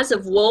jaws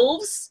of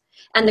wolves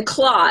and the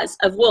claws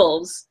of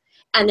wolves,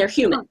 and they're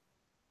human.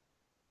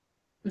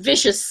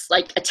 Vicious,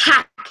 like,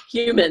 attack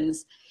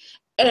humans.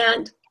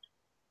 And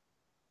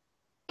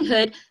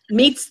Hood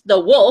meets the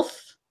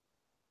wolf,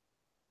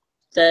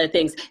 the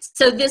things.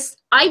 So this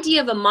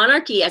idea of a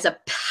monarchy as a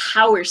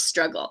power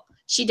struggle,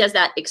 she does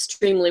that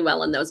extremely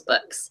well in those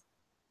books.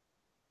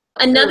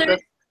 Another,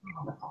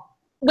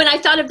 when I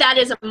thought of that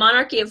as a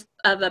monarchy of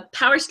a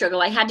power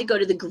struggle, I had to go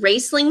to the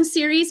Graceling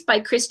series by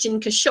Christian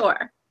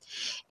Kishore.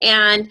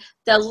 And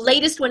the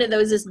latest one of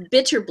those is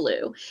Bitter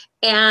Blue.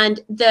 And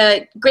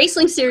the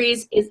Graceling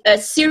series is a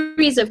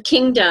series of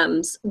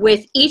kingdoms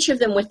with each of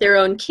them with their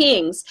own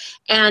kings.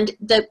 And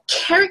the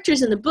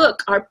characters in the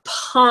book are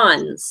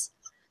pawns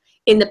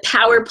in the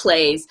power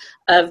plays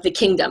of the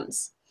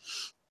kingdoms.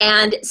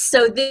 And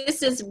so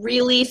this is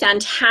really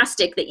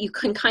fantastic that you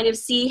can kind of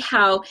see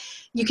how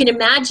you can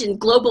imagine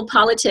global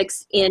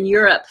politics in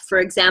Europe, for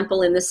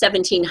example, in the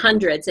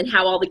 1700s, and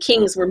how all the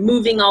kings were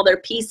moving all their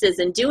pieces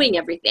and doing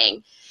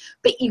everything.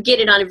 But you get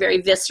it on a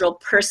very visceral,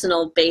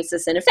 personal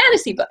basis in a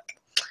fantasy book.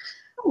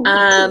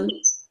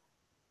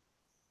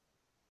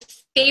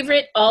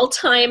 Favorite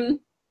all-time,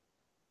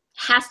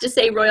 has to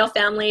say, royal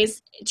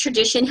families,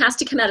 tradition has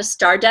to come out of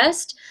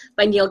Stardust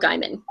by Neil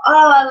Gaiman.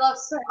 Oh, I love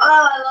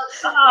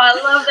Stardust.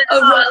 I love that. I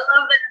love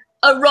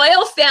that. A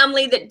royal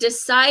family that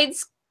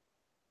decides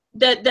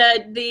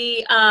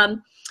the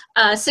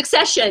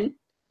succession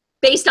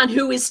based on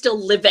who is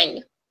still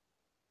living.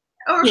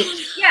 Or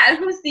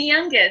who's the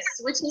youngest,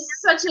 which is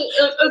such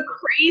a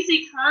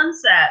crazy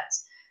concept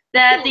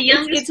that the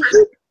youngest person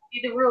will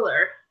be the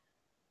ruler.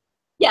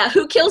 Yeah,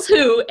 who kills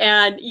who,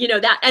 and you know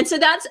that, and so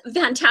that's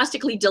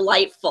fantastically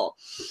delightful.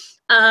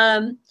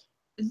 Then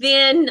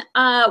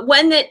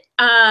one that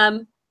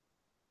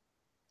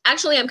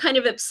actually I'm kind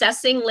of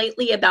obsessing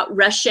lately about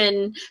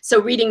Russian.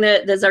 So reading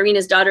the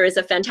Tsarina's Daughter is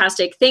a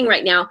fantastic thing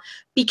right now,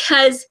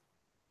 because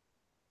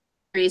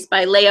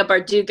by Leia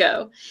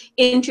Bardugo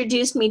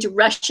introduced me to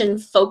Russian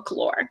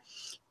folklore,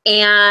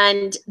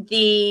 and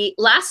the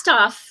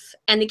Lastov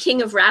and the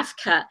King of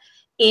Ravka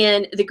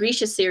in the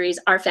Grisha series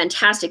are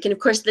fantastic. And of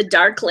course the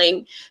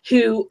Darkling,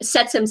 who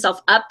sets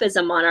himself up as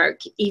a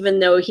monarch even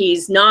though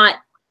he's not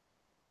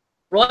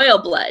royal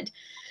blood,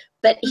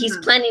 but he's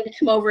planning to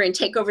come over and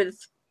take over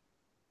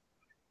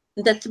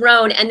the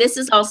throne. And this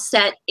is all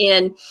set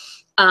in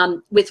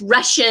with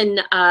Russian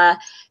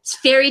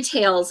fairy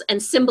tales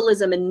and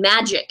symbolism and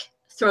magic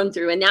thrown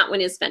through, and that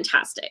one is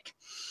fantastic.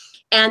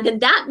 And then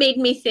that made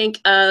me think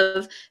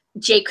of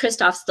Jay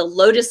Kristoff's The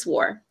Lotus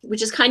War,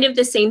 which is kind of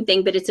the same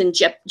thing, but it's in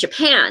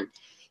Japan.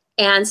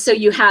 And so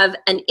you have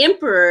an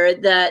emperor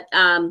that,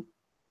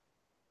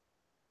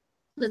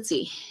 let's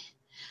see,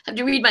 I have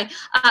to read my,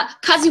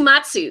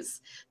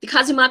 the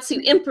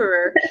Kazumatsu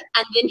emperor,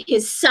 and then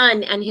his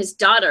son and his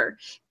daughter.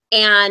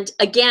 And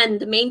again,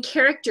 the main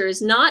character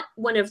is not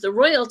one of the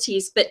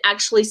royalties, but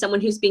actually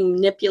someone who's being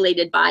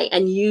manipulated by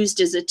and used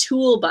as a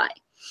tool by.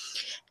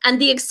 And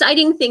the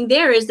exciting thing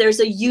there is there's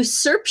a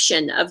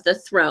usurpation of the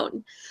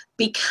throne,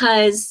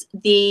 because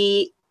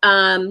the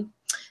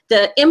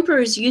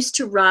emperors used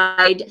to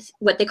ride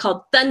what they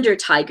called thunder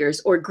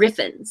tigers or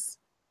griffins.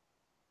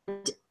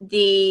 And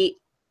the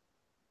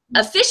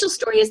official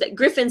story is that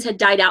griffins had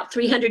died out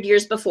 300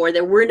 years before.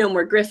 There were no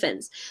more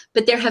griffins,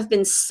 but there have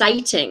been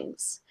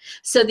sightings.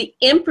 So the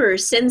emperor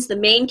sends the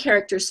main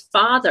character's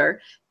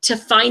father to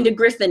find a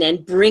griffin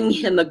and bring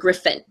him a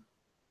griffin.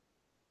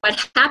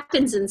 What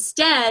happens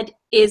instead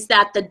is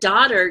that the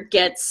daughter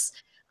gets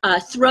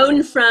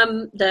thrown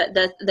from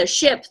the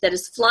ship that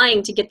is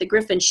flying to get the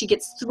griffin. She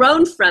gets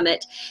thrown from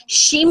it.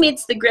 She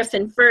meets the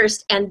griffin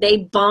first, and they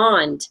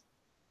bond.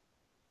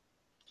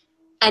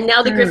 And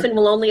now the griffin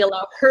will only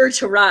allow her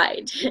to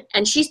ride,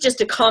 and she's just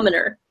a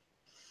commoner.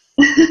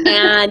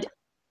 And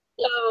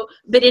so,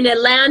 but in a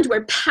land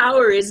where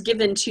power is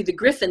given to the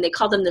griffin, they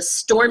call them the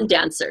storm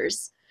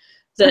dancers.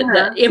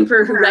 The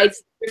emperor who rides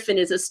the griffin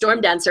is a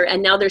storm dancer,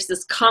 and now there's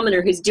this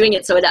commoner who's doing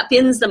it, so it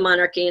upends the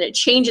monarchy and it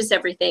changes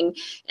everything,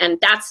 and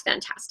that's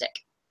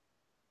fantastic.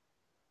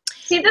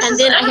 See, this and is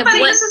then everybody. I have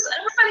one, this is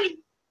everybody.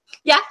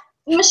 Yeah.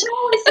 Michelle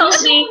always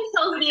tells me,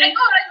 like,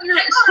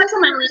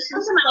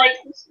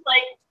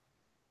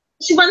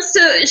 she wants to.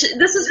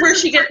 This is where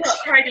she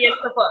gets her ideas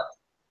for books.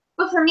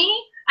 But for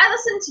me, I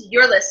listen to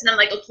your list, and I'm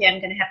like, okay,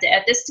 I'm gonna have to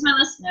add this to my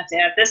list, and I have to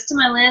add this to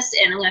my list,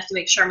 and I'm gonna have to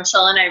make sure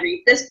Michelle and I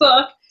read this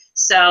book.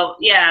 So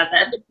yeah,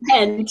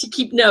 and to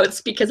keep notes,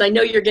 because I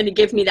know you're going to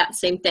give me that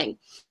same thing.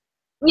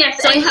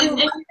 Yes, so and you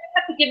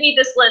have to give me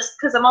this list,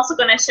 because I'm also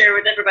going to share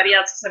with everybody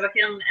else, because I have a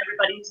feeling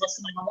everybody who's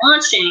listening and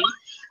watching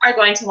are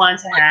going to want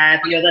to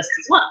have your list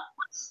as well.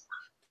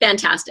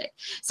 Fantastic.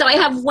 So I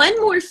have one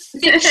more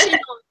fictional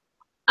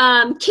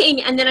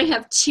king, and then I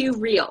have two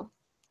real.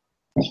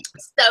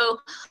 So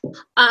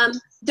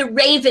the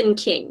Raven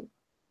King,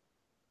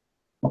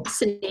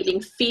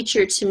 fascinating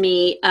feature to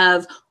me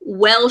of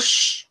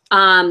Welsh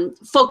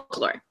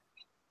folklore.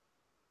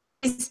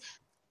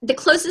 The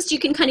closest you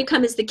can kind of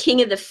come is the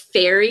king of the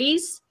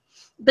fairies,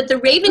 but the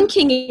Raven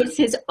King is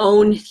his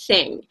own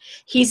thing.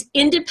 He's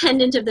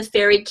independent of the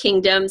fairy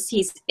kingdoms.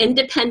 He's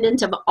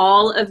independent of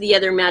all of the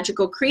other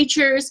magical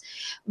creatures,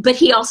 but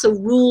he also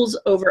rules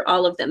over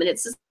all of them. And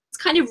it's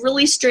kind of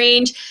really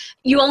strange.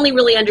 You only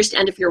really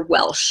understand if you're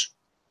Welsh,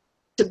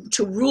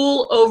 to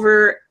rule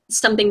over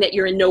something that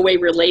you're in no way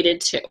related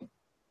to.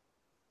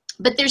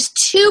 But there's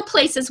two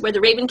places where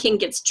the Raven King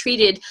gets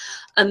treated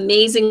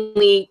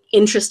amazingly,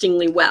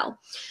 interestingly well.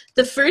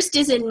 The first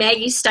is in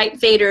Maggie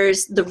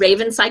Stipe-Vader's The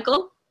Raven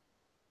Cycle.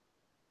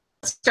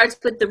 It starts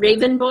with the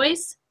Raven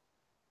Boys.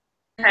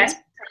 Okay.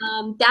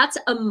 That's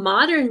a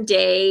modern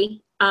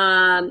day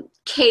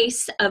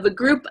case of a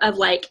group of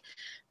like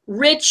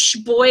rich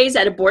boys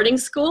at a boarding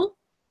school.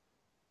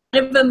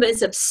 One of them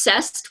is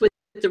obsessed with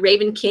the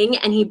Raven King,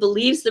 and he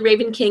believes the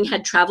Raven King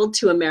had traveled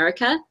to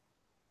America.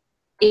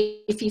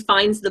 If he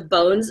finds the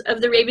bones of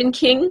the Raven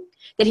King,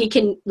 that he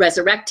can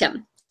resurrect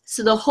him.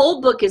 So the whole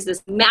book is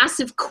this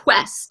massive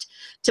quest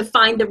to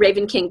find the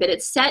Raven King, but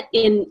it's set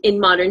in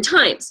modern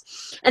times.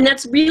 And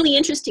that's really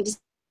interesting to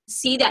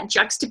see that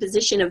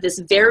juxtaposition of this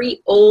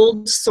very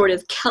old sort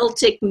of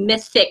Celtic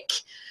mythic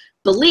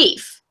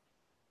belief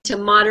to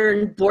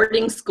modern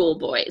boarding school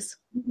boys.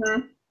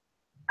 Mm-hmm.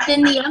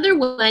 Then the other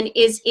one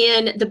is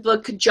in the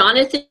book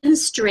Jonathan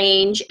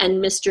Strange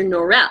and Mr.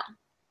 Norrell.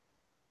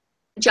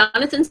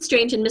 Jonathan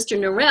Strange and Mr.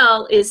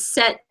 Norrell is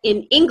set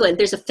in England.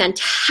 There's a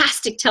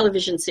fantastic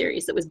television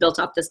series that was built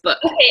off this book.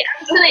 Okay,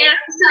 I'm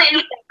just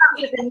going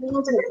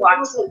to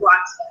watch.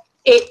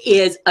 It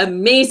is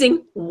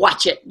amazing.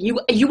 Watch it.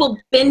 You will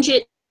binge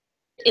it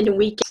in a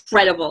week.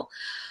 Incredible.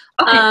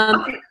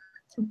 Okay.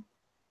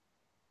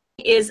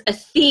 Is a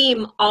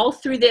theme all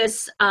through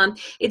this.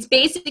 It's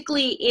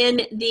basically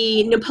in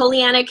the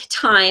Napoleonic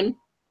time,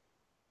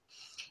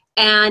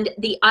 and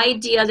the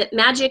idea that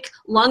magic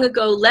long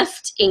ago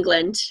left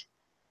England.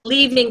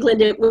 Leave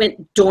England, it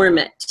went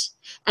dormant.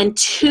 And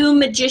two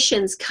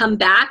magicians come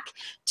back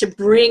to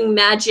bring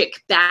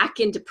magic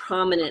back into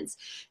prominence.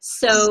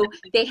 So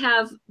they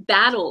have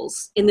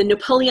battles in the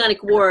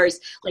Napoleonic Wars,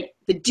 like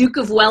the Duke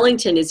of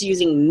Wellington is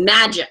using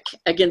magic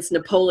against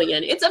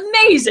Napoleon. It's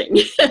amazing.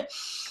 It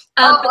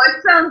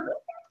sounds...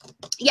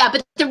 Yeah,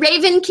 but the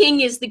Raven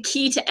King is the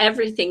key to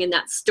everything in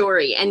that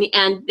story, and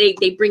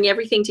they bring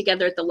everything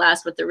together at the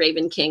last with the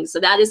Raven King. So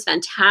that is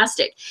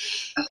fantastic,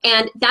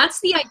 and that's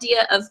the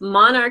idea of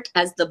monarch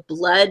as the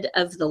blood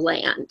of the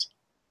land.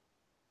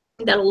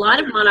 That a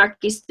lot of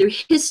monarchies through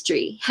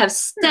history have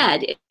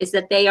said is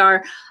that they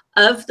are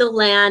of the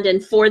land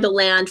and for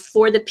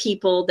the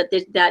people,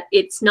 that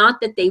it's not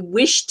that they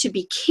wish to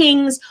be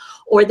kings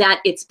or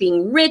that it's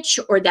being rich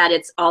or that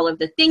it's all of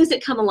the things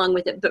that come along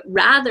with it, but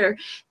rather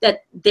that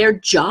their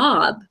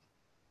job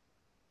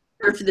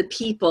is for the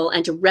people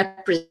and to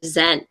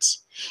represent.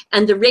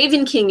 And the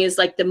Raven King is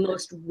like the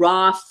most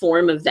raw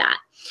form of that.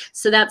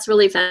 So that's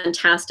really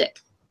fantastic.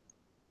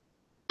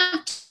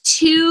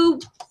 Two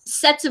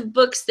sets of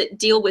books that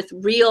deal with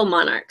real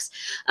monarchs.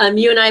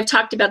 You and I have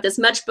talked about this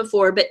much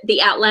before, but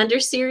the Outlander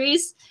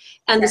series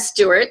and the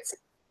Stuarts.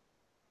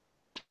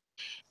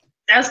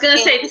 I was going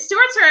to say, the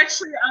Stuarts are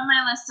actually on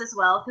my list as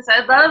well, because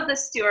I love the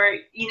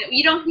Stuart. You know,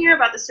 you don't hear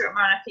about the Stuart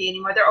monarchy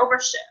anymore. They're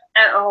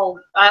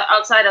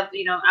outside of,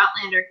 you know,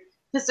 Outlander,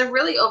 because they're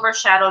really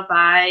overshadowed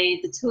by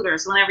the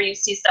Tudors. Whenever you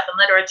see stuff in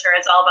literature,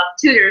 it's all about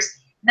the Tudors,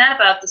 not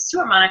about the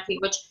Stuart monarchy,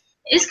 which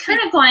is kind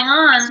of going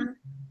on.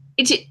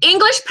 It's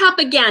English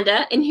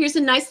propaganda, and here's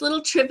a nice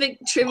little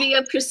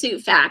trivia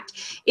pursuit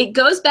fact. It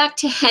goes back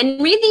to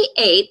Henry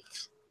VIII,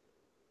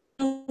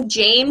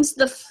 James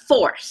IV.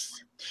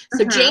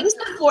 So James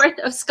IV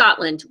of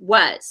Scotland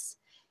was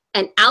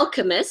an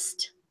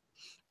alchemist,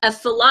 a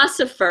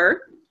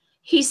philosopher.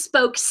 He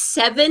spoke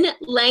 7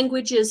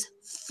 languages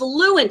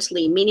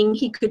fluently, meaning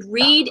he could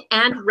read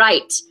and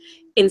write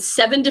in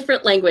 7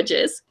 different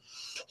languages.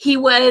 He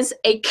was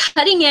a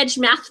cutting-edge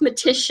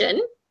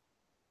mathematician.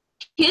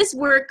 His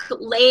work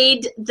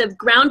laid the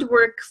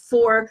groundwork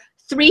for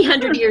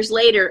 300 years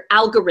later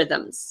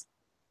algorithms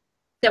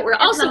that were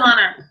also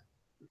monarch.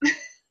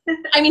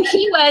 I mean,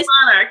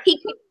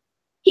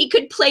 he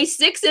could play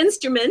 6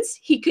 instruments,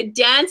 he could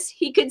dance,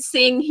 he could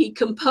sing, he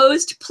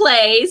composed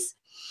plays.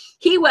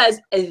 He was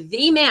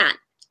the man.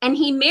 And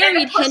he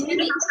married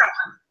Henry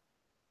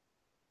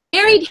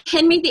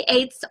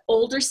VIII's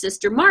older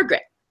sister,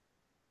 Margaret.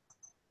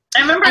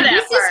 I remember that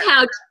this part. Is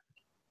how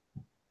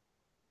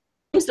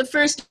James the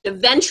First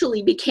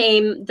eventually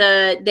became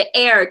the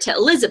heir to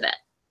Elizabeth,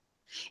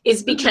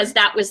 is because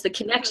that was the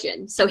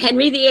connection. So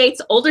Henry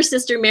VIII's older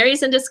sister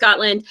marries into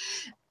Scotland.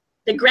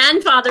 The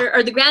grandfather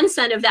or the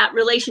grandson of that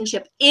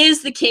relationship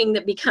is the king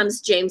that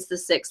becomes James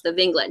VI of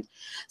England.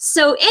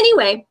 So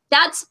anyway,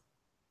 that's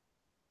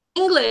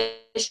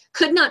English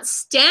could not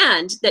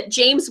stand that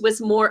James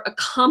was more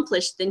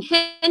accomplished than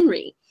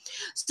Henry.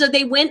 So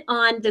they went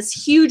on this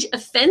huge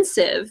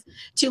offensive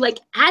to like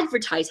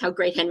advertise how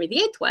great Henry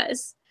VIII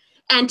was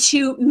and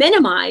to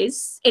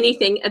minimize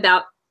anything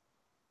about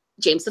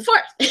James IV.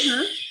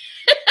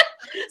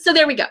 So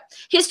there we go.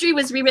 History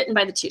was rewritten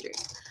by the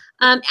Tudors.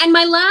 And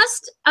my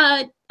last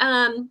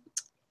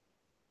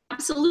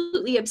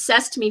absolutely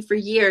obsessed me for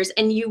years,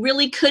 and you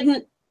really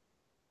couldn't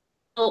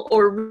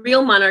or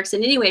real monarchs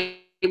in any way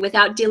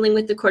without dealing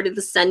with the court of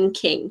the Sun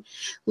King,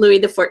 Louis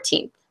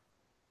XIV.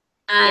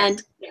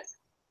 And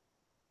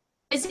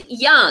I was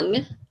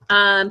young,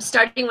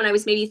 starting when I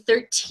was maybe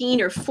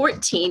 13 or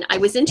 14, I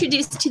was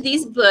introduced to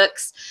these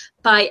books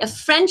by a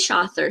French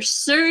author,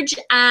 Serge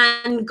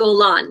Anne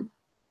Golan.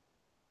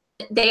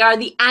 They are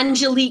the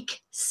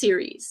Angelique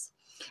series.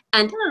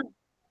 And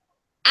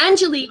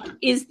Angelique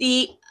is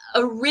the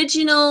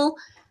original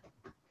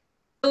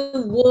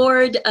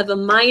award of a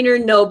minor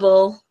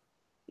noble,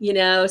 you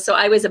know. So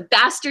I was a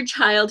bastard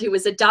child who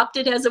was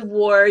adopted as a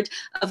ward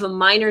of a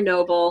minor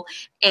noble,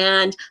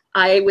 and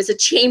I was a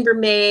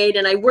chambermaid,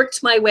 and I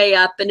worked my way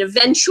up, and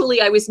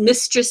eventually I was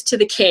mistress to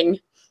the king.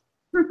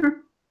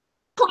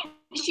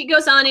 She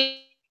goes on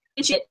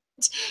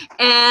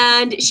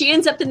and she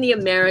ends up in the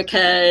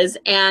Americas,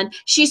 and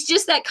she's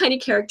just that kind of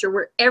character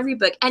where every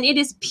book, and it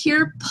is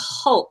pure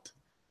pulp,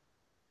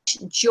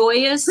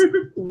 joyous,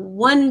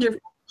 wonderful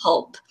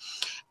pulp.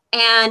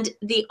 And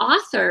the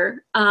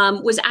author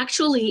was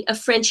actually a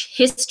French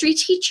history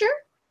teacher.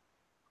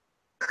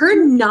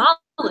 Her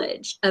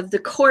knowledge of the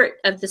court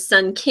of the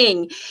Sun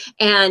King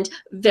and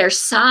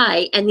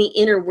Versailles and the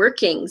inner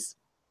workings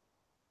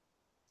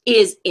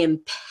is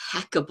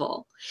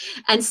impeccable.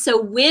 And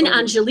so when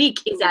Angelique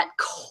is at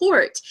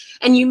court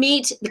and you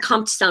meet the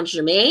Comte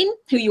Saint-Germain,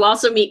 who you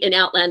also meet in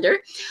Outlander,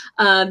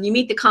 you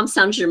meet the Comte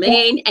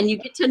Saint-Germain and you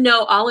get to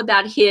know all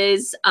about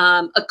his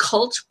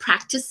occult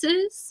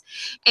practices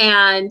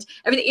and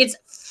everything. It's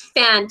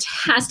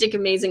fantastic,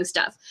 amazing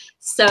stuff.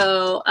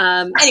 So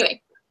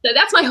anyway, so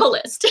that's my whole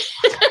list.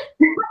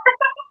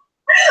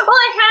 Well,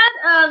 I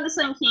had the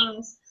Sun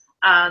Kings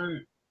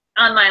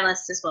on my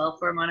list as well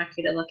for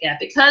Monarchy to look at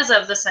because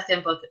of the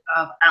second book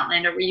of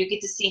Outlander, where you get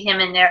to see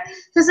him in there,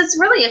 because it's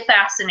really a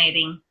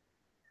fascinating.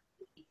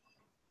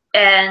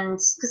 And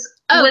because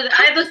I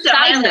looked at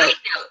my note.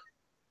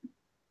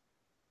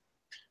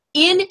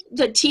 In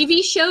the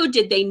TV show,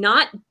 did they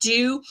not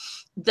do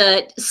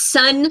the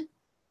Sun,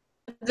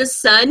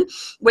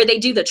 where they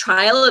do the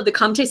trial of the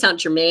Comte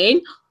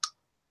Saint-Germain?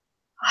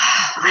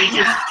 I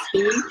know.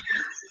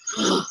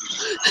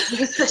 He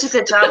did such a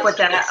good job with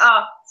that.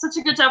 Oh, such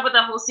a good job with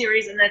the whole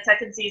series, and that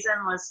second season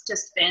was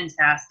just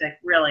fantastic,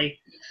 really.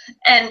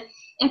 And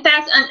in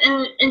fact,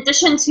 in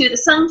addition to the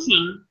Sun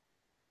King,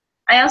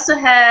 I also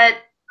had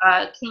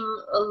King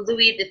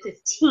Louis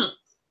XV.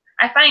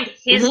 I find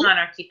his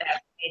monarchy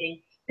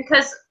fascinating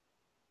because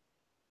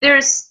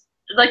there's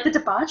like the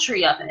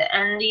debauchery of it,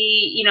 and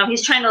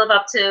he's trying to live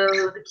up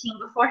to the king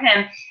before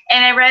him.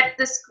 And I read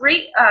this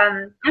great,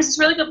 there's this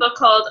really good book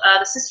called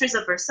The Sisters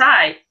of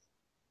Versailles,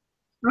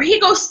 where he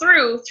goes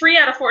through 3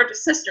 out of 4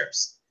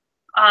 sisters,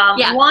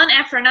 one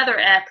after another,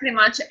 pretty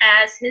much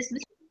as his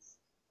missions.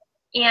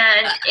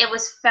 And it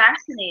was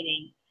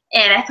fascinating.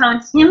 And I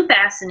found him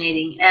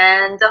fascinating,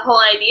 and the whole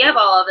idea of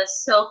all of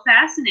this so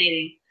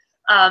fascinating.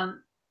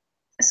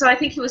 So I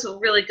think he was a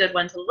really good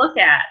one to look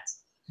at.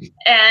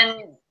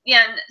 And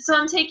yeah, so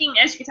I'm taking,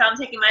 as you can tell, I'm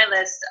taking my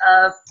list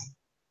of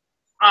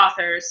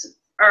authors,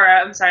 or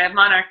I'm sorry, of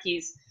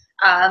monarchies,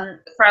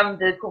 from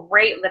the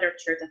great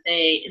literature that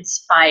they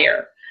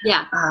inspire.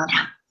 Yeah.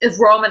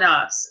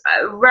 Romanovs.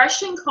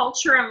 Russian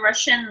culture and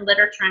Russian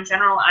literature in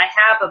general, I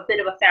have a bit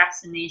of a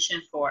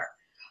fascination for.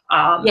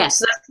 Yes.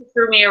 So that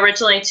drew me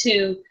originally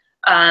to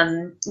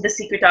The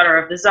Secret Daughter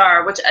of the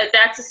Tsar, which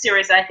that's a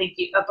series I think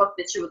a book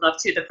that you would love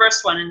too. The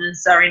first one, and then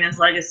Tsarina's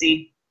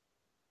Legacy.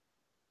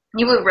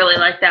 You would really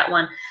like that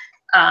one,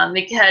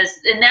 because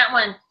in that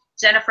one,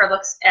 Jennifer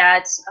looks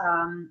at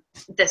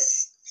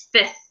this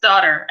fifth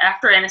daughter.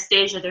 After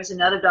Anastasia, there's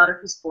another daughter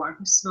who's born,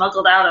 who's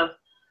smuggled out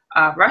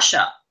of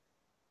Russia.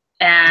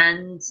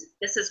 And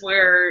this is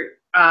where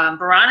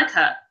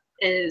Veronica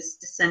is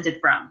descended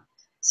from.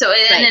 So,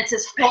 and it's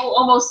this whole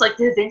almost like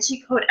Da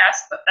Vinci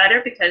Code-esque, but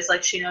better because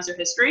like she knows her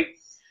history.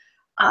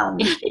 Yeah,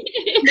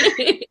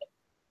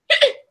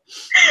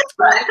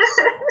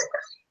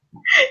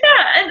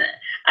 and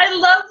I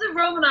love the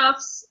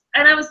Romanovs.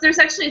 And there's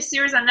actually a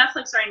series on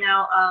Netflix right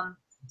now,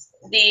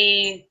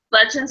 the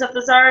Legends of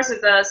the Tsars,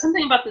 or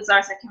something about the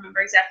Tsars. I can't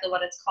remember exactly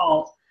what it's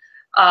called.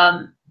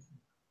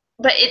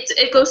 But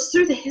it goes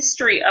through the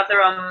history of the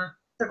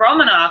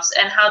Romanovs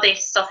and how they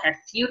still had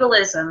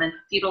feudalism, and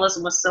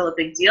feudalism was still a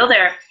big deal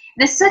there.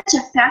 And it's such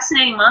a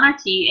fascinating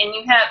monarchy. And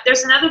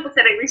there's another book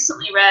that I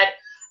recently read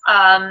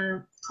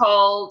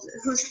called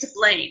Who's to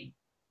Blame?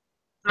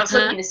 I was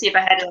looking to see if I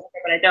had it up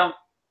there, but I don't.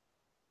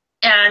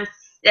 And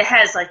it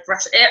has like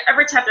Russia.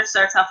 Every chapter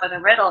starts off with a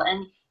riddle,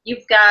 and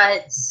you've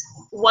got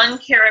one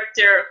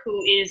character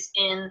who is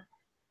in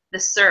the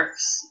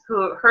serfs,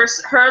 who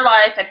her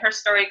life and her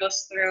story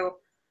goes through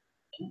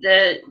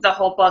the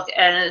whole book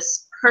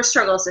as her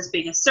struggles as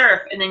being a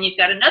serf. And then you've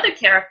got another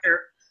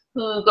character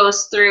who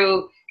goes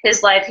through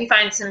his life. He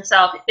finds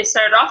himself, they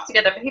started off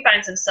together, but he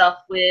finds himself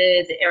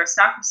with the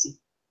aristocracy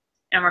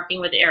and working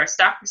with the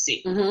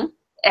aristocracy. Mm-hmm.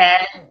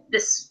 And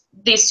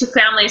these two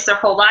families, their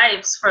whole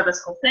lives for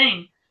this whole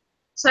thing.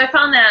 So I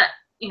found that,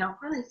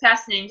 really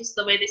fascinating, just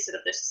the way they set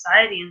up their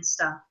society and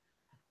stuff.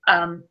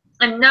 And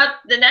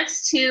not the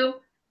next two,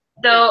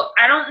 though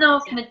I don't know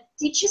if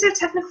Medici's are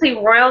technically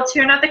royalty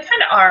or not. They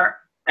kind of are.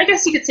 I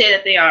guess you could say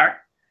that they are.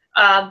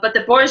 But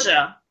the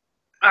Borgia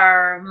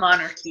are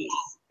monarchies.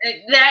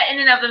 That in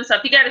and of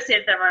themselves, you got to say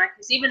that they're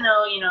monarchies. Even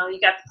though, you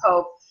got the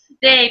Pope,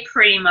 they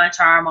pretty much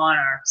are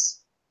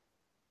monarchs.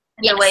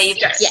 In the way you've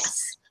got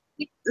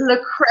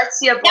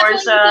Lucrezia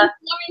Borgia.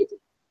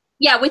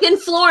 Within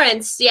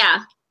Florence,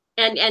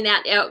 And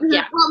that, yeah.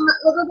 Well,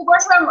 the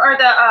Borgia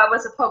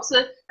was the Pope,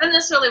 so not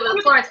necessarily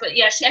with Florence, but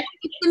yeah,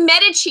 the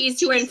Medici's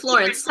who were in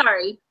Florence,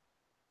 sorry.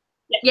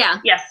 Yeah.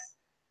 Yes.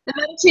 The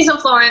Medici's in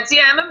Florence.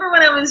 Yeah, I remember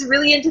when I was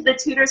really into the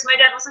Tudors, my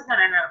dad was like, no.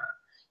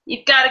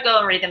 You've got to go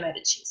and read the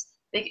Medici's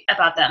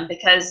about them,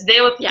 because they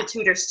would put the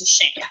Tudors to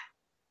shame.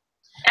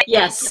 And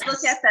yes.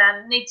 Look at them,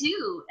 and they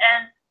do.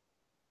 And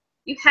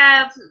you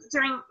have,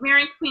 during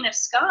Mary Queen of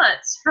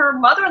Scots, her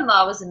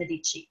mother-in-law was a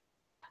Medici.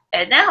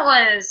 And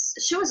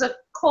she was a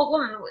cold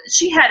woman.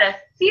 She had a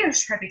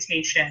fierce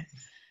reputation.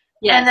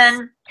 Yes.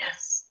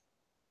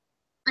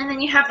 And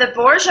then you have the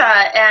Borgia,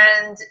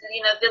 and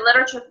the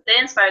literature that they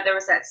inspired. There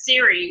was that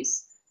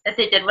series that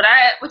they did, which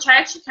I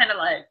actually kind of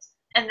liked.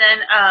 And then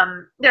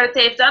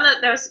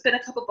there's been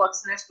a couple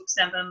books, and there's books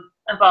that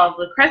involve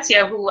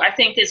Lucrezia, who I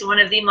think is one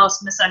of the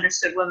most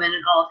misunderstood women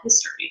in all of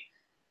history.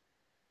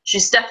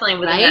 She's definitely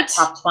within that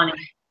top 20.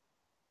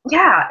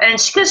 Yeah, and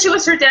because she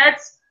was her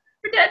dad's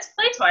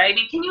play toy. I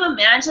mean, can you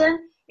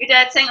imagine your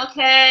dad saying,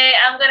 okay,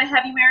 I'm going to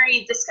have you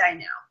marry this guy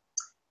now.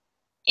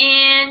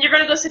 And you're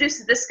going to go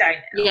seduce this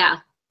guy now. Yeah.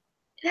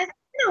 That's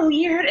kind of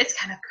weird. It's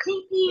kind of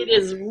creepy. It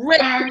is really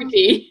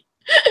creepy.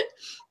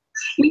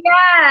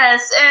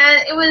 Yes.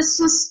 And it was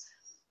just,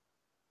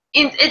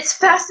 it's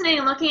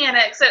fascinating looking at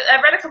it. So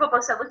I read a couple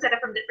books. I looked at it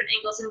from different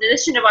angles. In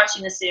addition to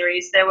watching the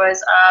series, there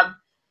was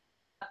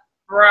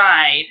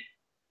Bride,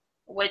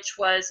 which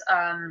was...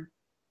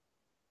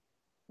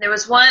 there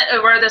was one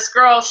where this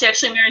girl, she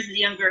actually marries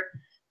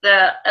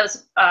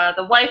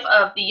the wife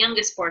of the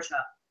youngest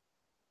Borgia.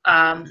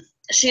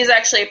 She's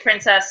actually a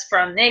princess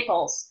from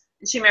Naples,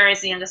 and she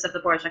marries the youngest of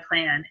the Borgia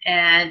clan.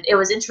 And it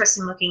was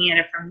interesting looking at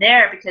it from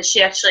there, because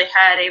she actually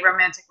had a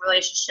romantic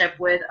relationship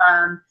with,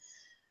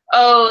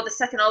 the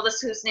second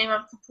oldest, whose name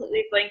I'm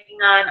completely blanking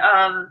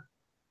on.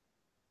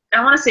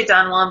 I want to say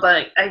Don Juan,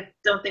 but I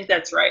don't think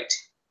that's right.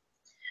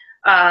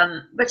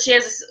 But she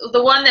has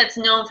the one that's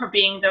known for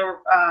being the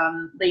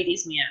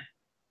ladies' man.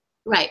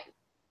 Right.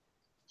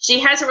 She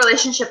has a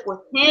relationship with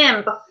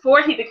him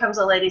before he becomes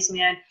a ladies'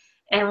 man,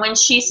 and when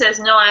she says,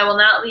 "No, I will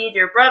not leave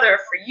your brother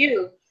for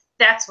you,"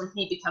 that's when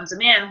he becomes a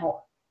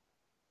man-whore,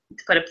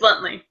 to put it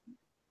bluntly.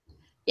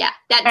 Yeah,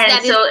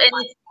 and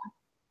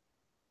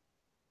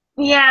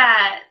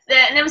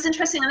it was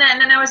interesting in that.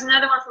 And then there was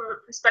another one from the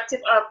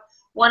perspective of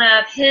one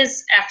of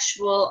his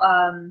actual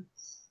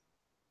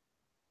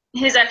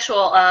his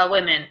actual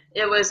women.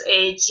 It was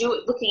a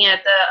Jew looking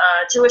at the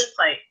Jewish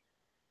play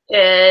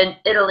in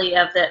Italy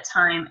of that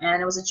time,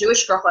 and it was a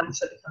Jewish girl who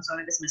actually becomes one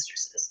of his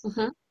mistresses.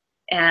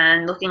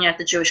 And looking at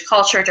the Jewish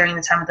culture during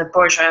the time of the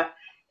Borgia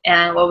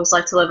and what it was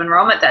like to live in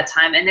Rome at that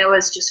time, and it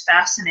was just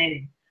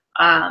fascinating.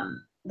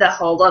 The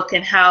whole look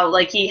and how,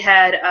 like, he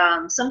had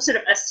some sort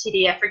of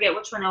STD. I forget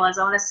which one it was.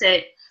 I want to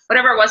say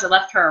whatever it was. It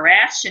left her a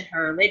rash in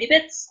her lady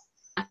bits.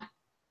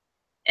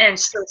 And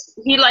so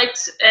he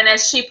liked, and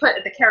as she put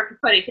the character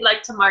put it, he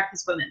liked to mark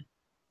his women,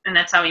 and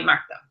that's how he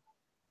marked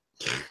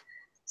them.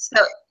 So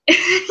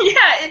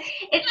yeah,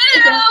 it's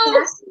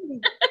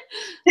fascinating.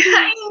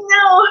 I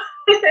know.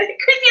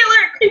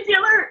 Creepy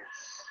alert.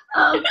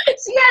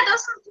 So yeah, those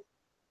are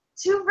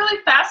two really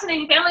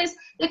fascinating families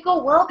that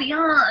go well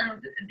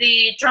beyond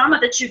the drama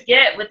that you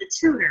get with the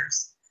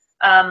Tudors.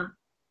 And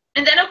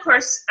then, of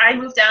course, I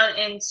moved down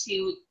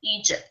into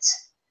Egypt.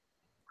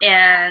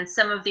 And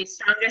some of the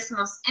strongest,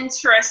 most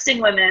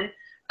interesting women,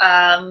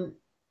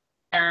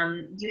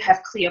 you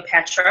have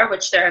Cleopatra,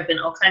 which there have been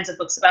all kinds of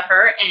books about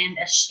her, and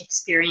a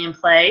Shakespearean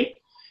play.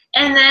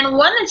 And then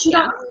one that you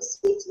don't really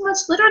see too much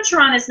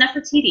literature on is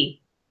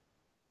Nefertiti.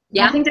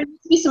 Yeah. I think there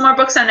needs to be some more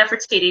books on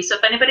Nefertiti. So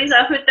if anybody's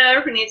out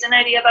there who needs an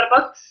idea about a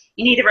book,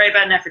 you need to write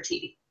about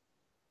Nefertiti.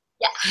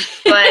 Yeah.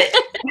 But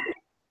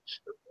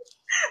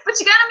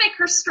you got to make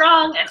her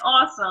strong and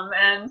awesome.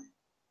 And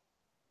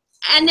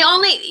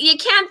it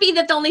can't be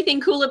that the only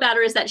thing cool about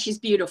her is that she's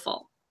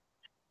beautiful.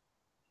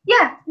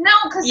 Yeah, no,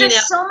 because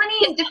there's so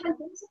many different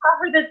things about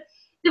her that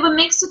would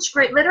make such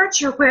great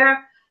literature,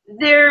 where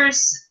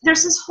there's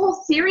this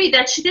whole theory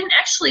that she didn't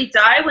actually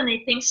die when they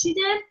think she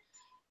did,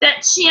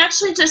 that she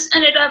actually just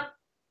ended up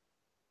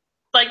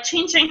like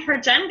changing her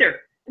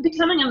gender and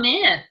becoming a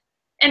man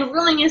and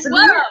ruling as a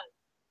man.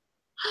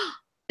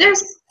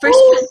 There's first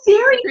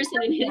theory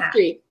person in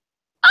history.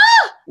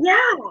 Ah!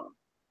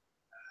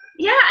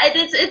 Yeah,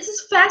 it's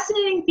this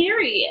fascinating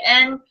theory,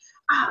 and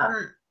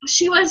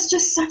she was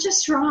just such a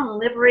strong,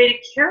 liberated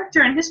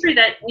character in history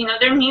that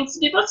there needs to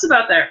be books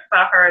about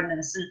her in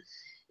this. And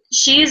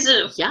she's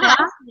a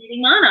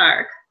fascinating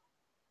monarch.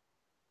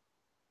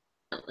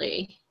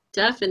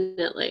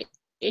 Definitely.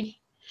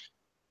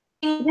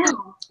 Yeah.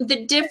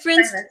 The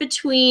difference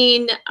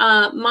between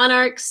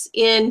monarchs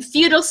in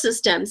feudal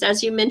systems,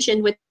 as you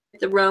mentioned with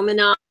the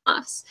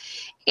Romanovs,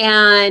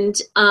 and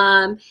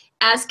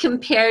as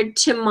compared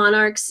to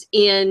monarchs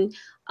in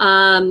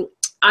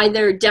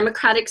either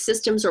democratic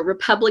systems or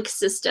republic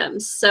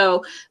systems.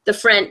 So the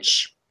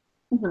French,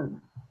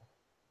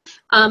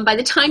 by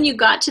the time you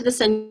got to the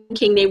Sun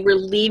King, they were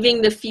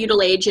leaving the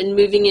feudal age and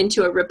moving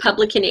into a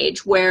republican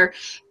age where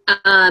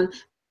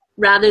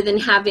rather than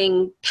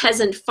having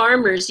peasant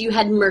farmers, you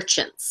had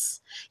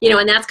merchants,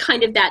 and that's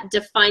kind of that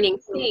defining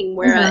thing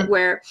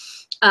where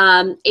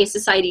a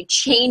society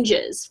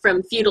changes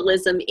from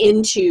feudalism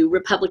into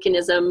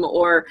republicanism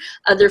or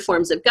other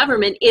forms of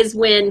government is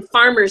when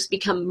farmers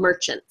become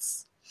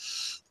merchants.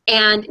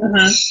 And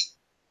it's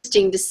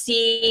interesting to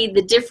see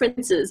the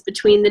differences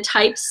between the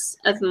types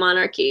of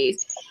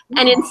monarchies.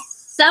 And in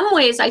some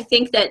ways, I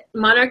think that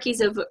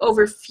monarchies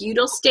over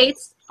feudal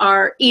states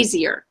are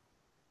easier.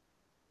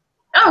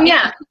 Oh,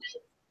 yeah.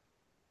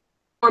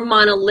 Or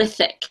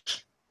monolithic.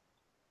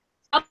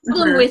 The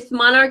problem with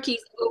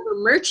monarchies over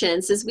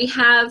merchants is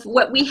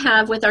what we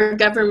have with our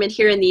government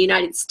here in the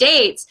United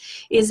States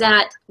is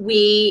that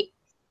we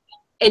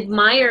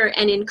admire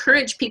and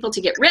encourage people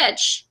to get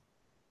rich,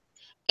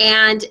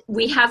 and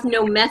we have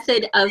no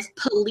method of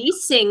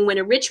policing when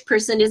a rich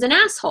person is an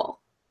asshole.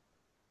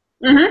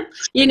 There's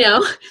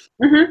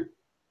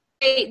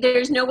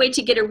no way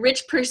to get a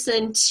rich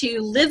person to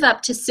live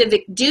up to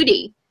civic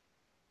duty.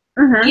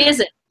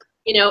 Is it?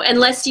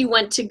 Unless you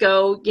want to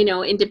go,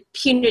 into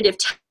punitive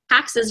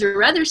taxes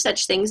or other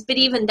such things, but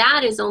even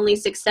that is only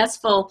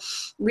successful,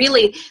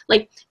 really.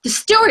 Like the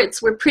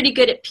Stuarts were pretty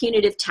good at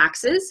punitive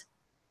taxes.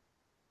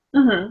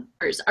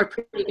 Are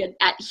pretty good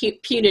at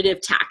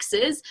punitive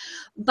taxes,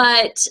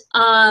 but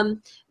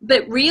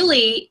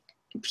really,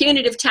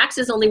 punitive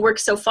taxes only work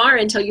so far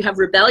until you have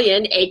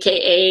rebellion,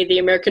 aka the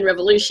American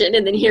Revolution,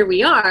 and then here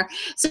we are.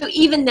 So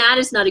even that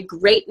is not a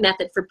great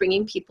method for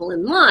bringing people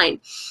in line.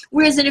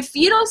 Whereas in a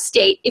feudal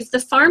state, if the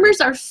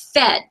farmers are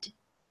fed,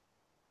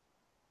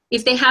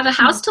 if they have a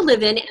house to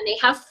live in and they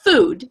have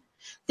food,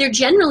 they're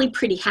generally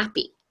pretty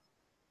happy.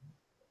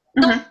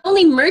 The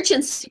only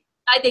merchants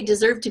decide they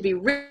deserve to be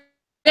rich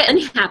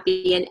and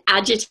happy and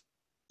agitate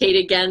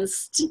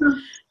against.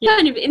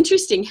 Kind of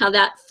interesting how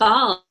that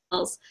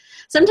falls.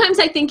 Sometimes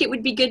I think it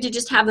would be good to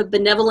just have a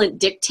benevolent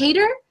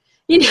dictator,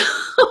 Yeah,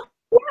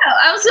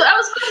 I was going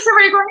to say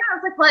where you're going on. I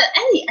was like, well,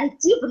 Ellie, I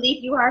do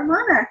believe you are a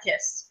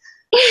monarchist.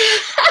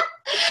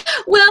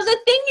 Well, the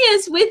thing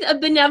is, with a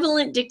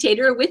benevolent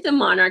dictator or with a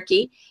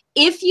monarchy,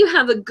 if you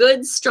have a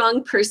good,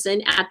 strong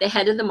person at the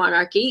head of the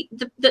monarchy,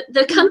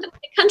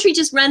 the country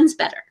just runs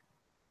better.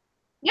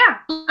 Yeah,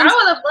 I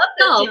would have loved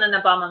to have seen an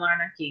Obama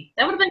monarchy.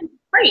 That would have been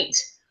great.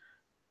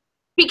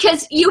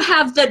 Because you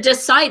have the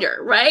decider,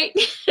 right?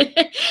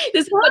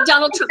 This is what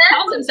Donald Trump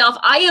calls himself.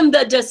 I am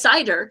the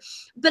decider.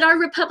 But our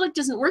republic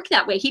doesn't work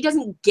that way. He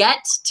doesn't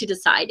get to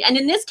decide. And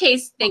in this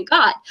case, thank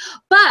God.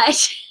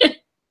 But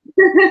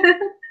the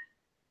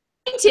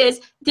point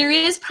is, there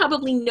is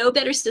probably no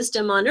better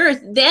system on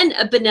earth than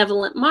a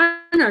benevolent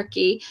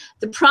monarchy.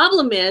 The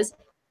problem is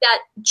that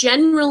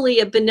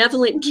generally a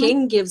benevolent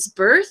king gives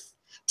birth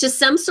to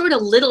some sort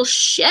of little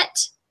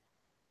shit.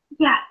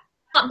 Yeah.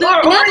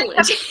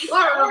 Benevolent.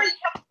 Or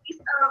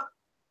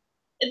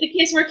in the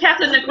case where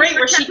Catherine the Great,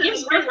 where she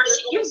gives birth,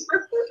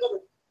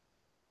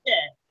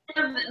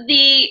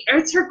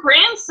 it's her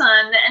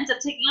grandson that ends up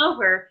taking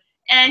over,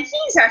 and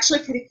he's actually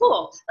pretty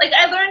cool. Like,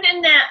 I learned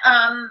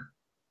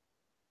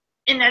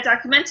in that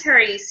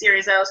documentary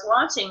series I was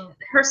watching,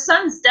 her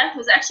son's death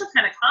was actually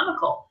kind of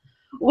comical,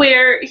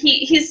 where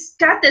he's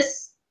got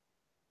this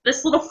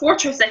little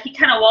fortress that he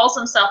kind of walls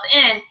himself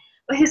in,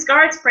 but his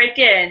guards break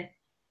in.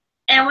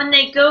 And when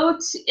they go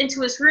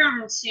into his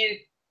room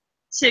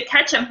to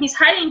catch him, he's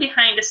hiding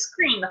behind a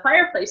screen, the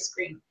fireplace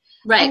screen.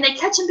 Right. And they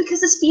catch him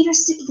because his feet are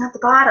sticking out the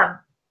bottom.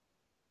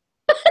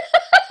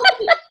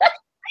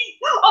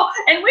 Oh,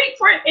 and wait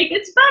for it, it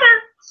gets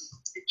better.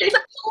 It's a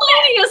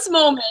hilarious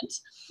moment.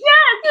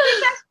 Yeah, he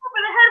gets him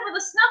over the head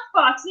with a snuff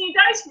box, and he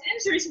dies from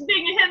injuries from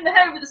being hit in the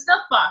head with a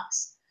snuff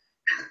box.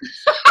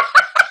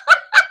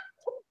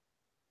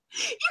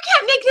 You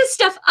can't make this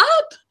stuff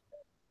up.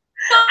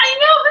 I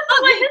know, this is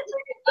why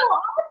history is so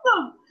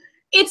awesome.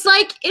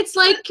 It's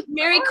like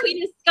Mary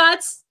Queen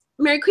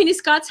of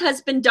Scots'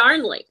 husband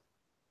Darnley.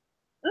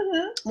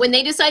 When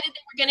they decided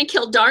they were going to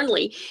kill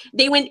Darnley,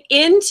 they went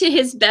into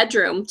his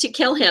bedroom to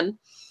kill him.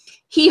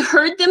 He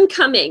heard them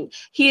coming.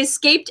 He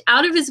escaped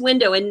out of his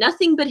window in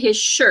nothing but his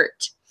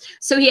shirt.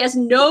 So he has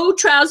no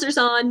trousers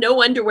on,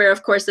 no underwear,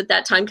 of course, at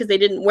that time, because they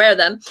didn't wear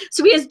them.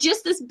 So he has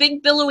just this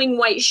big billowing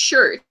white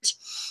shirt.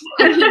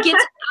 And he gets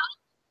out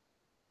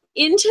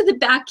into the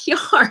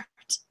backyard.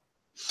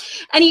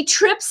 And he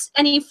trips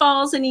and he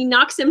falls and he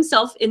knocks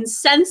himself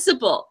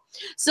insensible.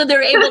 So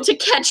they're able to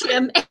catch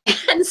him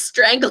and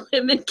strangle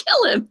him and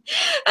kill him.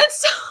 And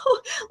so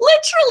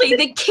literally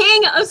the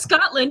king of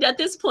Scotland at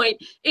this point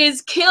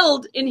is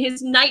killed in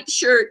his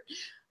nightshirt.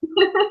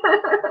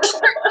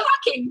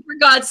 Talking, for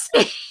God's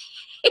sake.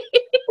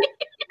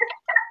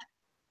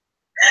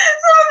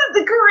 Some of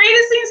the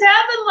greatest things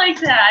happen like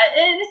that.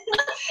 And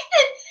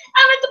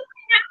I'm at the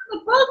point in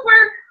the book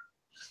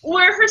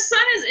where her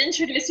son is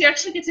introduced. You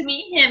actually get to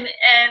meet him,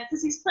 and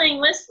because he's playing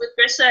whist with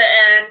Grisha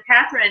and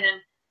Catherine,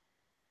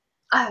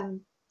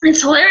 and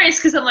it's hilarious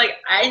because I'm like,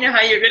 I know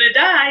how you're gonna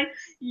die.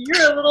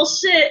 You're a little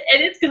shit,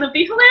 and it's gonna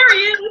be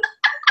hilarious.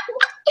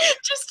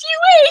 Just you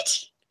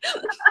wait.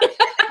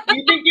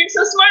 You think you're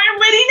so smart and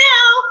witty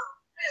now?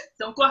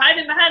 Don't go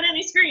hiding behind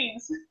any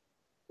screens.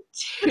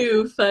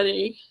 Too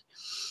funny.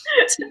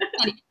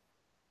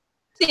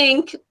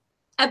 Think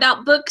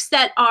about books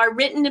that are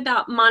written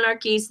about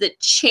monarchies that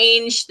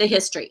change the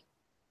history.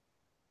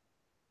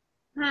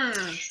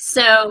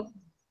 So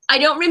I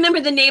don't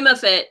remember the name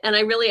of it, and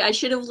I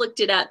should have looked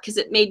it up because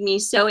it made me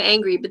so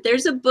angry. But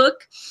there's a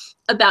book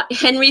about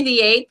Henry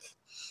VIII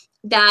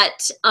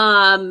that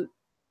Anne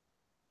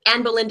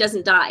Boleyn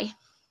doesn't die.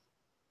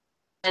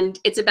 And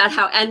it's about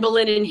how Anne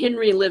Boleyn and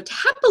Henry lived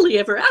happily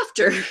ever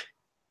after.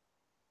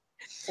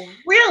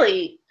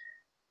 Really?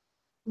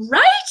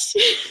 Right?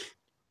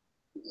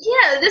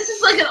 Yeah, this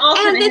is like an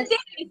alternate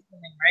history,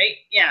 right?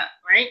 Yeah,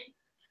 right?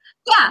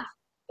 Yeah,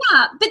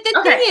 yeah. But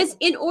the thing is,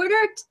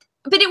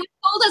 but it was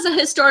told as a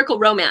historical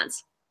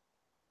romance.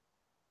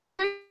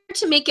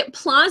 To make it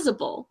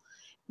plausible,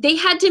 they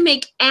had to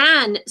make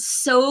Anne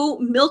so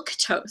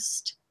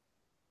milquetoast.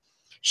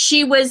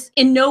 She was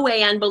in no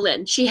way Anne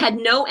Boleyn. She had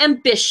no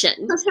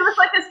ambition. So she was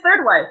like his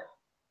third wife.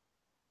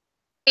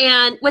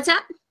 And what's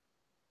that?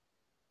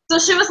 So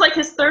she was like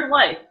his third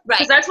wife. Right.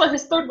 Because that's what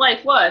his third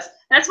wife was.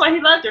 That's why he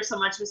loved her so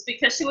much, was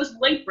because she was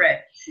white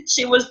bread.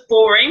 She was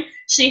boring.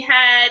 She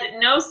had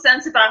no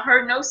sense about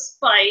her, no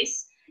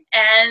spice.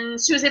 And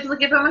she was able to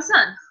give him a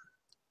son.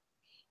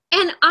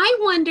 And I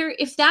wonder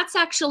if that's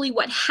actually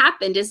what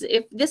happened, is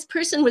if this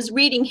person was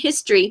reading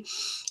history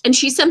and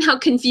she somehow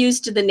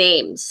confused the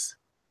names.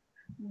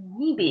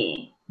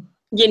 Maybe.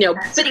 You know,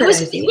 but it was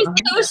so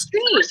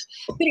strange.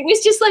 But it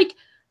was just like,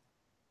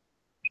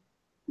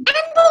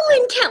 Anne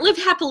Boleyn can't live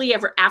happily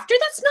ever after.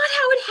 That's not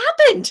how it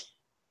happened.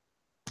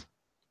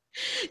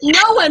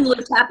 No one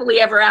lived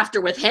happily ever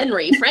after with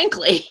Henry,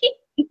 frankly.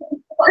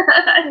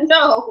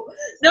 No,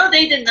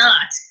 they did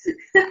not.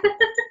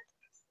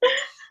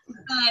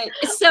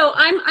 So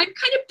I'm kind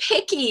of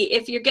picky.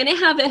 If you're going to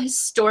have a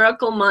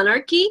historical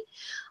monarchy,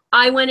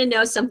 I want to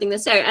know something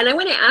that's there. And I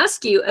want to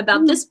ask you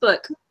about this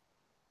book.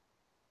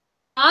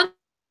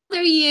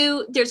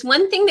 There's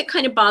one thing that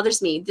kind of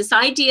bothers me, this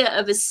idea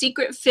of a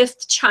secret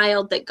fifth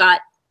child that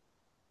got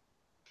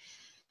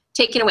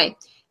taken away.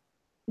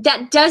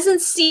 That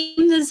doesn't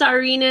seem the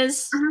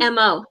Tsarina's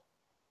MO.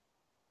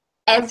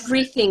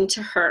 Everything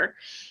to her.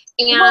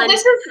 And well,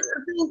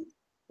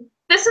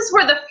 this is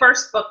where the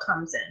first book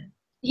comes in.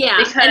 Yeah,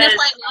 because, and that's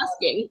why I'm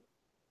asking.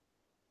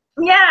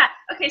 Yeah.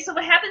 Okay. So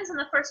what happens in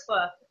the first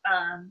book?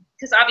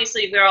 Because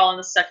obviously we're all in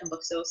the second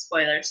book, so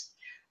spoilers.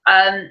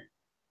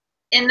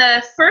 In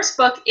the first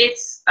book,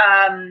 it's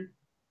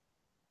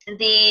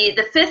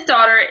the fifth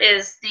daughter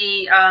is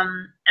the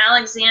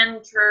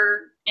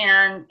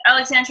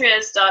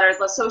Alexandria's daughter.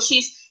 So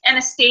she's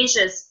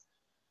Anastasia's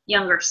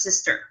younger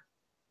sister.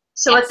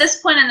 So Yes. at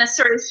this point in the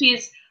story,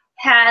 she's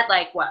had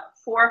like what,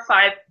 four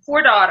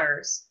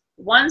daughters,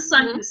 one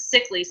son Mhm. who's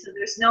sickly, so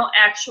there's no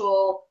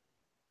actual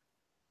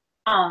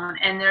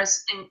and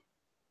there's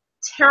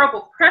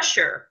terrible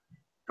pressure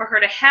for her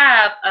to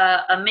have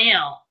a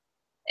male.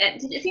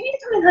 And if you need to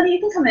come in, honey, you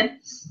can come in.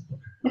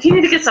 If you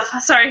need to get stuff,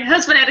 sorry,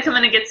 husband had to come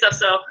in and get stuff.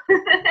 So,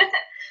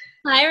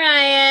 Hi,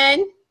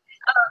 Ryan.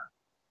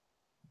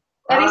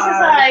 Eddie says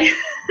hi.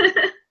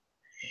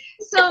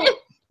 So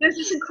there's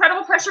this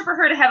incredible pressure for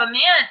her to have a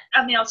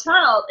male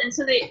child, and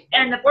so the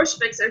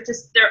Bolsheviks are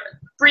they're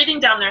breathing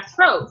down their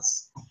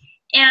throats.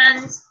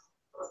 And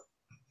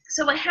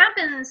so what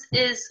happens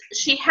is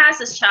she has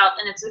this child,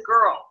 and it's a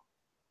girl.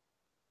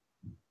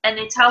 And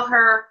they tell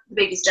her the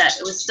baby's dead.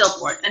 It was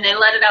stillborn, and they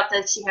let it out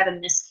that she had a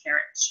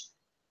miscarriage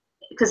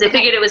because they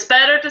figured it was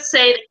better to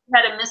say that she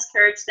had a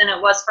miscarriage than it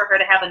was for her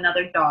to have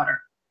another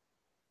daughter.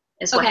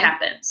 Is what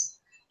happens.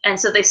 And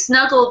so they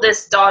snuggle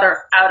this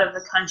daughter out of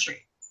the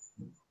country.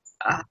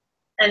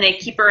 And they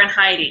keep her in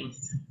hiding.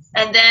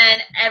 And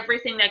then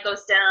everything that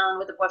goes down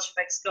with the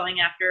Bolsheviks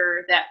going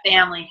after that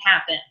family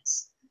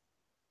happens.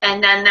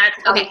 And then that's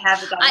how we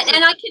have the daughter.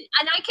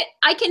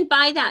 I can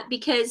buy that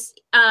because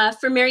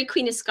for Mary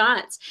Queen of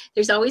Scots,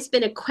 there's always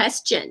been a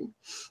question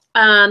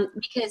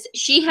because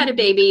she had a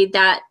baby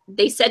that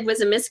they said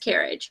was a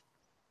miscarriage.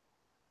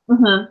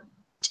 Mm-hmm.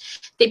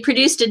 They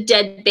produced a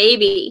dead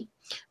baby,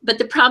 but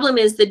the problem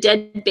is the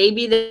dead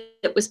baby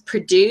that was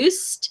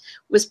produced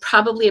was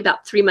probably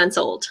about 3 months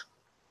old.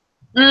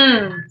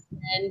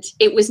 And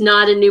it was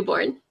not a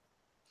newborn.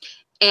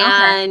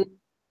 And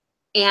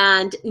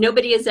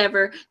nobody has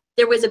ever,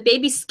 there was a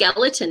baby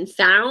skeleton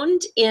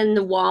found in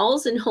the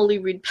walls in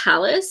Holyrood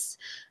Palace,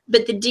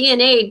 but the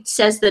DNA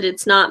says that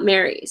it's not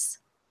Mary's.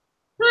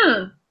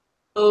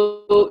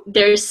 So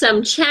there's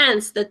some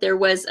chance that there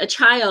was a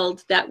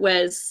child that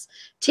was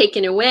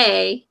taken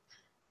away.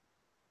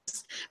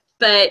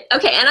 But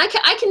okay, and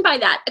I can buy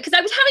that because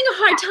I was having a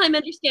hard time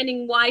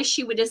understanding why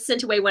she would have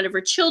sent away one of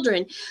her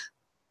children,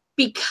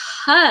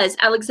 because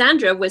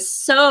Alexandra was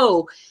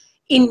so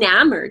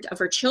enamored of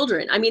her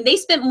children. I mean, they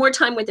spent more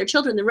time with their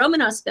children. The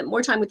Romanovs spent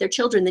more time with their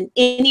children than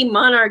any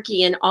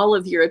monarchy in all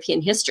of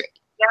European history.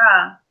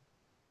 Yeah.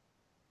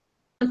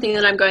 Something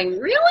that I'm going,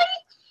 really?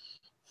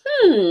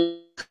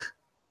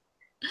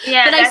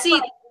 Yeah, but that's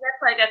why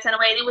I got sent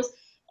away. And it was,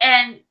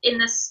 and in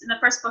the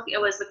first book,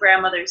 it was the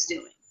grandmother's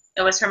doing.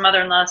 It was her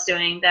mother-in-law's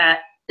doing that.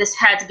 This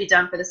had to be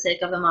done for the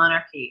sake of the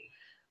monarchy,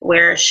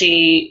 where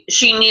she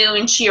knew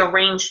and she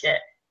arranged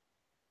it,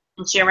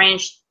 and she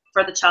arranged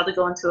for the child to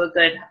go into a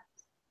good,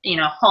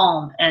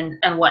 home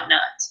and whatnot.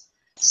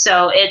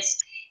 So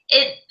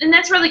and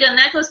that's really good. And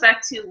that goes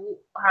back to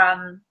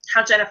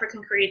how Jennifer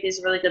can create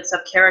these really good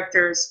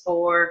sub-characters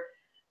for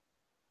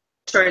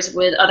stories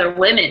with other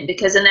women,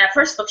 because in that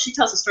first book she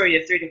tells a story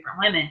of 3 different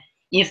women.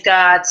 You've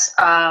got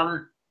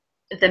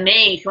the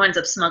maid who ends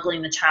up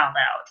smuggling the child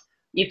out.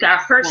 You've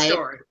got her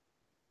story,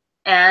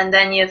 and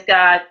then you've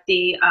got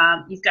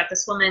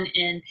this woman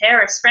in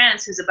Paris,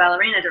 France, who's a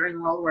ballerina during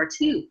World War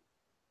II.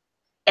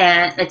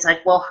 And it's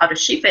like, well, how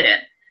does she fit in,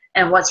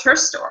 and what's her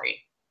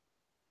story?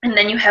 And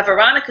then you have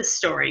Veronica's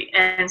story,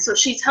 and so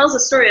she tells a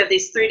story of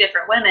these 3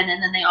 different women,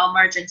 and then they all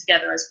merge in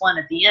together as one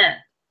at the end.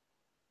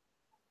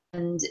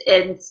 And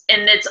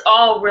it's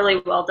all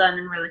really well done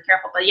and really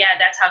careful. But yeah,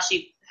 that's how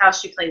she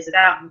plays it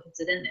out and puts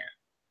it in there.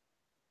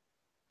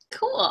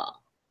 Cool.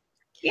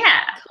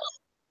 Yeah. Cool.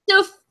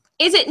 So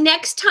is it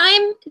next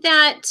time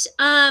that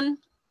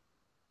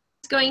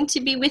it's going to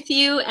be with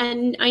you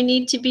and I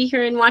need to be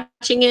here and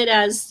watching it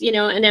as,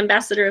 an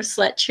ambassador of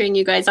Slut cheering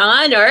you guys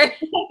on, or?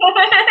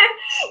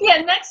 Yeah,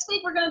 next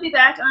week we're going to be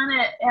back on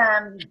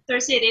it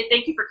Thursday.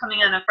 Thank you for coming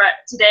on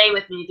today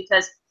with me,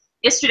 because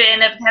yesterday I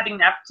ended up having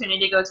the opportunity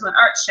to go to an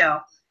art show.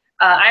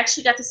 I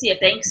actually got to see a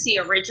Banksy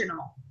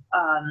original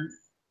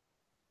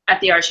at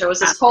the art show. It was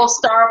this whole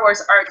Star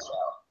Wars art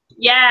show.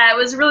 Yeah, it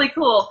was really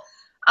cool.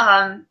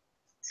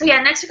 So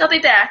yeah, next week I'll be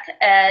back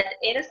at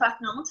 8 o'clock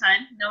normal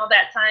time, normal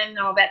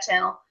bat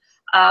channel.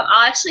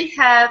 I'll actually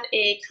have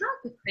a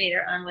comic book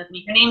creator on with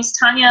me. Her name's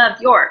Tanya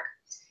Bjork,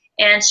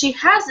 and she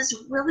has this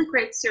really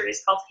great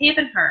series called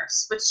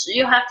Havenhurst, which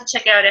you'll have to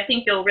check out. I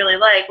think you'll really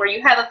like, where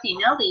you have a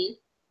female lead.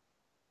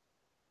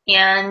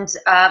 And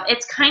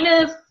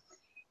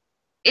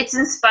it's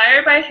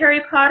inspired by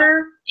Harry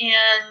Potter,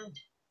 and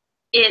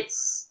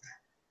it's,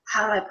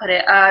 how do I put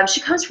it?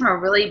 She comes from a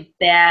really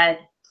bad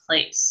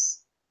place,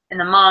 and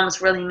the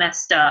mom's really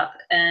messed up,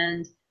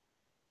 and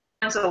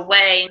comes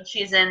away, and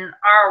she's in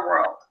our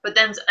world, but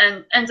then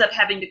ends up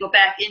having to go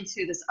back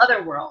into this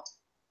other world.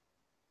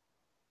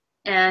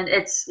 And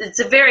it's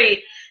a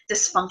very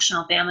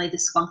dysfunctional family,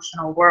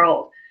 dysfunctional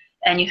world,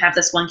 and you have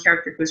this one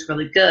character who's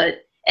really good.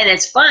 And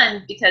it's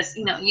fun because,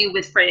 you know, you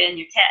with Freya and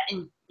your cat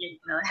and, you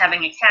know,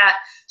 having a cat,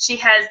 she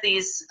has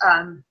these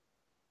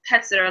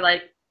pets that are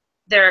like,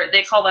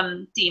 they call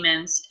them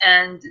demons,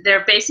 and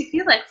they're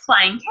basically like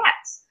flying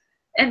cats,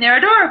 and they're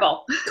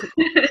adorable.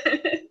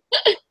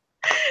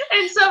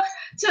 And so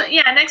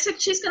yeah, next week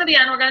she's going to be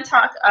on. We're going to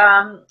talk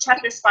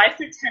chapters 5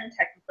 through 10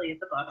 technically of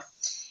the book,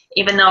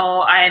 even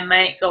though I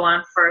might go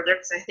on further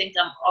because I think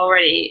I'm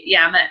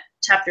at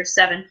chapter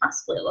 7,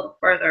 possibly a little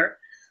further.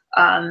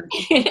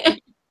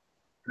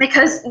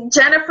 Because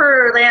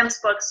Jennifer Lamb's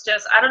books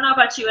just, I don't know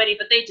about you, Eddie,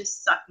 but they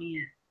just suck me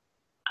in.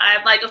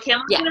 I'm like, okay,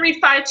 I'm going to read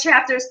 5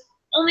 chapters,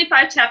 only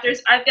 5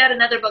 chapters. I've got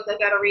another book I've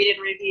got to read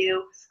and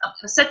review. I'm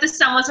going to set this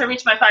down once I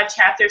reach my 5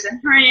 chapters, and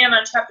here I am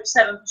on chapter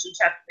 7, pushing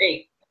chapter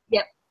 8.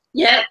 Yep.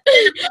 Yeah.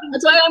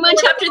 That's why I'm on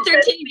chapter 13.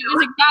 It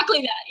was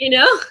exactly that, you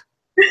know?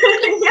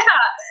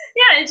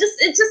 Yeah, it just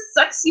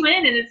sucks you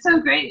in, and it's so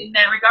great in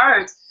that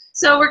regards.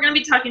 So we're going to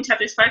be talking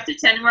chapters 5 through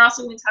 10, and we're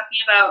also going to be talking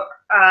about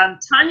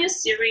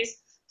Tanya's series,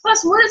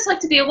 plus what it's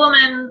like to be a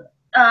woman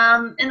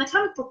in the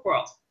comic book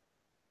world,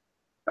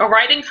 or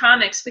writing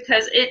comics,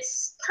 because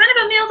it's kind of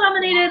a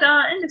male-dominated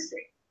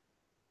industry.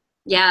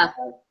 Yeah.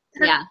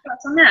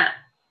 Thoughts on that.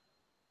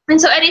 And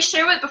so, Eddie,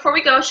 before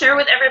we go, share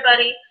with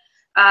everybody,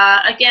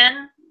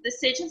 again, the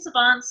Sage and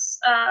Savant's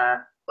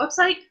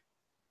website,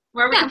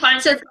 where we can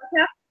find your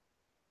podcast.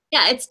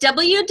 Yeah, it's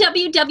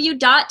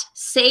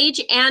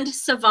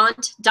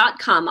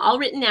www.sageandsavant.com, all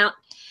written out.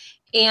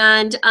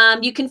 And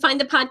you can find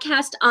the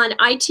podcast on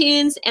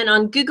iTunes and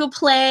on Google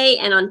Play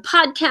and on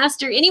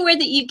Podcaster, anywhere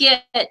that you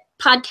get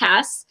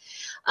podcasts.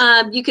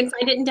 You can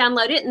find it and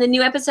download it, and the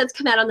new episodes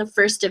come out on the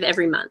 1st of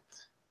every month.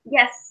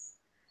 Yes.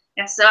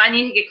 So I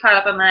need to get caught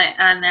up on that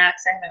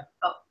because I haven't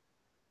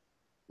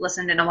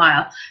listened in a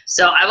while.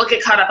 So I will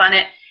get caught up on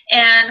it.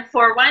 And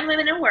for Wine,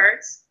 Women, and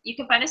Words, you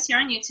can find us here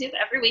on YouTube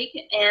every week,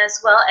 as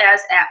well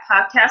as at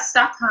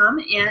podcasts.com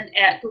and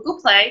at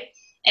Google Play.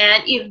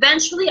 And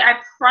eventually,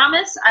 I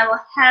promise, I will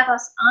have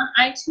us on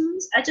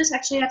iTunes. I just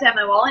actually have to have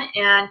my wallet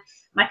and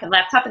my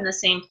laptop in the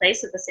same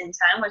place at the same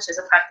time, which is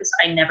a practice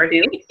I never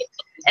do.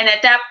 And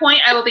at that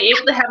point, I will be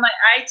able to have my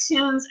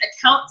iTunes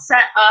account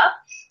set up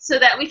so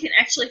that we can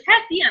actually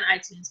be on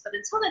iTunes. But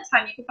until that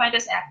time, you can find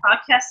us at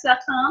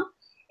podcasts.com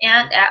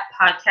and at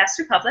Podcast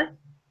Republic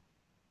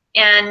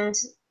and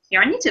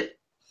here on YouTube.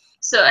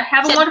 So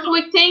have a wonderful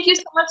week. Thank you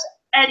so much,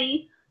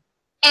 Eddie.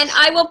 And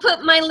I will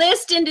put my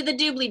list into the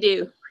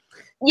doobly-doo.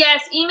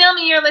 Yes, email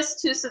me your list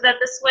too, so that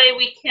this way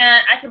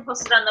I can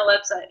post it on the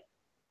website.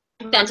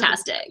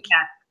 Fantastic.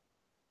 Yeah.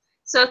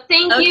 So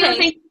thank you.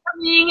 Thank you for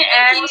coming,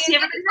 and we'll see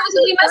everybody next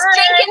week. We must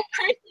drink in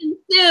person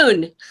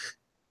soon.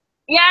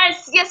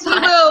 Yes, we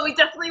will. We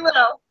definitely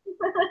will.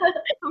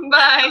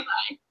 Bye.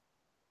 Bye.